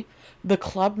crazy. The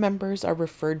club members are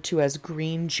referred to as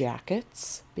green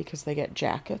jackets because they get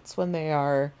jackets when they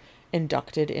are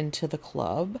inducted into the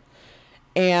club.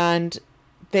 And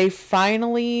they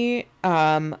finally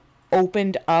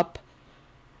opened up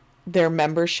their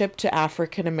membership to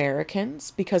African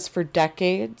Americans because for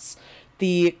decades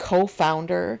the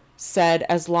co-founder said,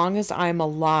 as long as I'm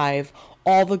alive,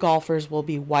 all the golfers will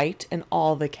be white and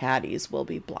all the caddies will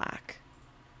be black.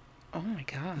 Oh my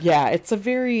God. Yeah, it's a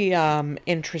very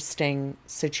interesting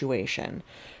situation.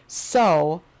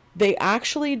 So they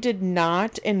actually did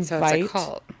not invite. So it's a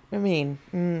cult. I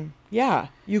mean, yeah,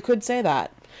 you could say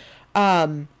that.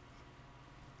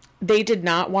 They did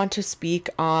not want to speak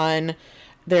on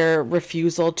their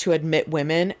refusal to admit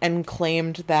women and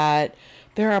claimed that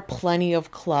there are plenty of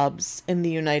clubs in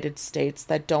the United States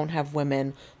that don't have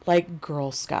women, like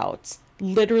Girl Scouts.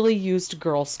 Literally used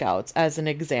Girl Scouts as an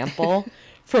example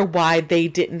for why they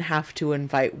didn't have to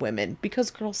invite women,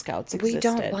 because Girl Scouts existed. We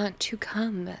don't want to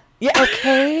come. Yeah.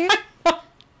 Okay.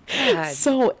 God.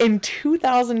 So in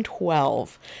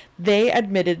 2012, they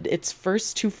admitted its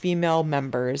first 2 female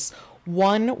members,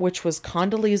 one which was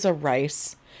Condoleezza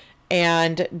Rice,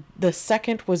 and the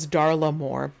second was Darla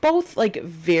Moore. Both like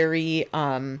very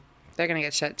they're gonna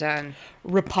get shut down.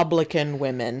 Republican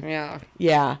women. Yeah.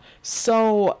 Yeah.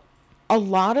 So a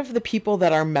lot of the people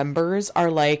that are members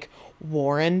are like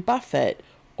Warren Buffett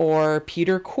or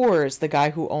Peter Coors, the guy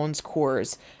who owns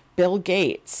Coors, Bill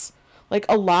Gates, like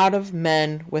a lot of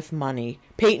men with money,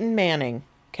 Peyton Manning.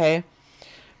 Okay.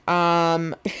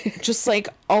 Just like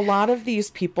a lot of these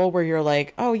people where you're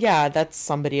like, oh yeah, that's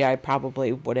somebody I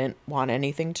probably wouldn't want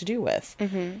anything to do with.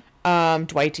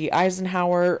 Dwight D.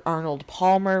 Eisenhower, Arnold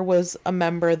Palmer was a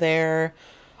member there.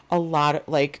 A lot of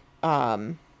like,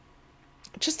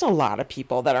 just a lot of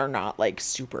people that are not like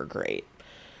super great.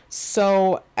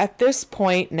 So at this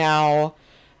point now,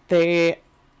 they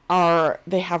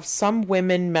have some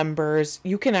women members.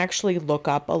 You can actually look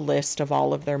up a list of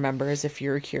all of their members if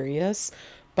you're curious,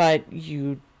 but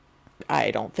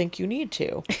I don't think you need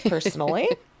to, personally.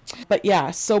 But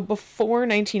yeah, so before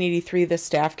 1983, the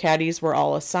staff caddies were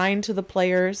all assigned to the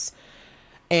players,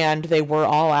 and they were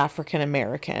all African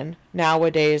American.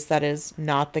 Nowadays, that is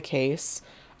not the case.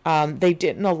 They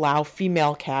didn't allow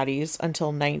female caddies until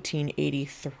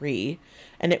 1983,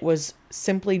 and it was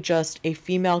simply just a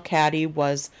female caddy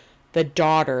was the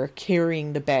daughter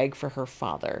carrying the bag for her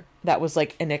father. That was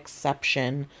like an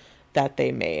exception that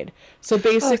they made. So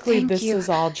basically this is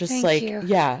all just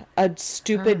yeah, a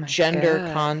stupid gender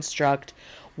construct,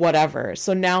 whatever.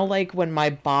 So now like when my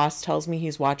boss tells me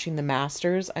he's watching the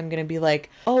Masters, I'm gonna be like,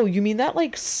 oh, you mean that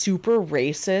like super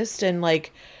racist and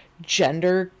like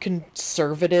gender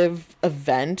conservative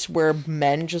event where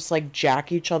men just like jack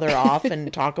each other off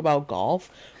and talk about golf?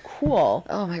 Cool.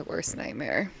 Oh, my worst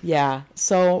nightmare. Yeah.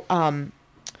 So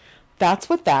that's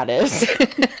what that is.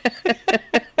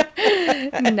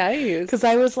 Nice. Because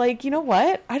I was like, you know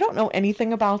what? I don't know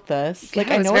anything about this. Like,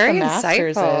 Yeah, I know what the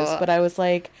Masters insightful. is, but I was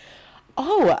like,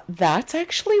 oh, that's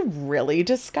actually really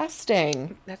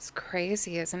disgusting. That's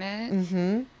crazy, isn't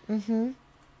it?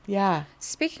 Yeah.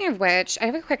 Speaking of which, I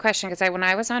have a quick question because when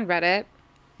I was on Reddit,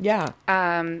 Yeah.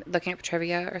 looking up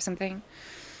trivia or something,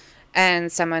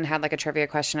 and someone had like a trivia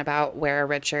question about where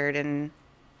Richard and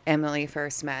Emily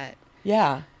first met.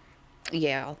 Yeah.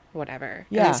 Yale, whatever.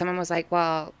 Yeah. And then someone was like,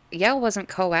 well, Yale wasn't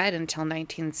co-ed until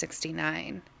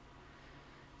 1969.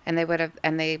 And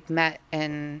they met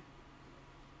in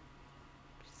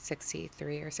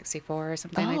 63 or 64 or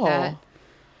something like that.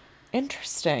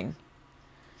 Interesting.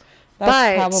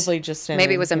 That's probably just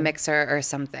maybe it was a mixer or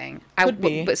something. Could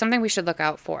be. But something we should look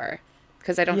out for.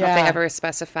 Because I don't know if they ever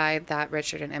specified that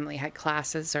Richard and Emily had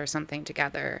classes or something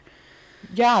together.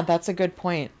 Yeah, that's a good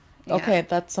point. Yeah. Okay,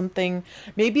 that's something.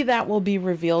 Maybe that will be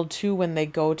revealed too when they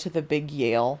go to the big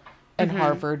Yale and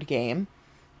Harvard game.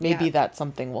 Maybe that's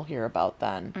something we'll hear about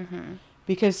then.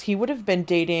 Because he would have been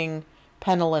dating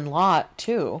Penelon Lott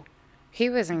too. He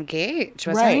was engaged,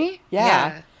 wasn't he?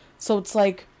 Yeah. So it's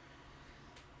like,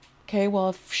 okay, well,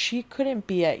 if she couldn't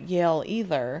be at Yale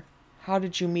either, how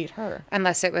did you meet her?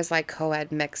 Unless it was like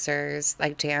co-ed mixers,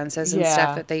 like dances and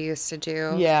stuff that they used to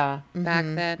do Yeah. back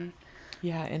then.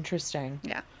 Yeah, interesting.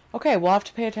 Yeah. Okay, we'll have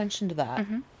to pay attention to that.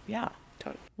 Yeah.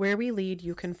 Totally. Where we lead,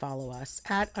 you can follow us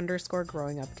at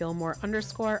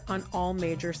 _growingupgilmore_ on all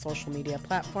major social media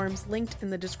platforms linked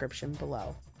in the description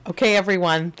below. Okay,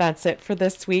 everyone, that's it for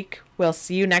this week. We'll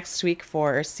see you next week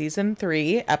for season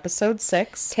 3, episode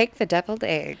 6. Take the deviled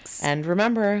eggs. And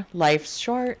remember, life's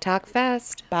short. Talk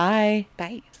fast. Bye.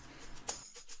 Bye.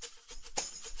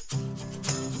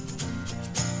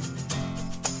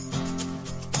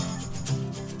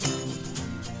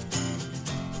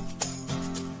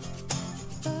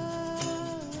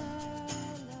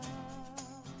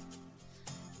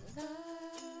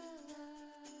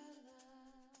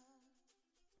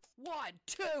 One,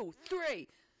 two, three.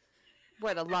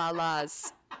 We're the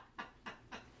la-las.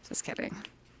 Just kidding.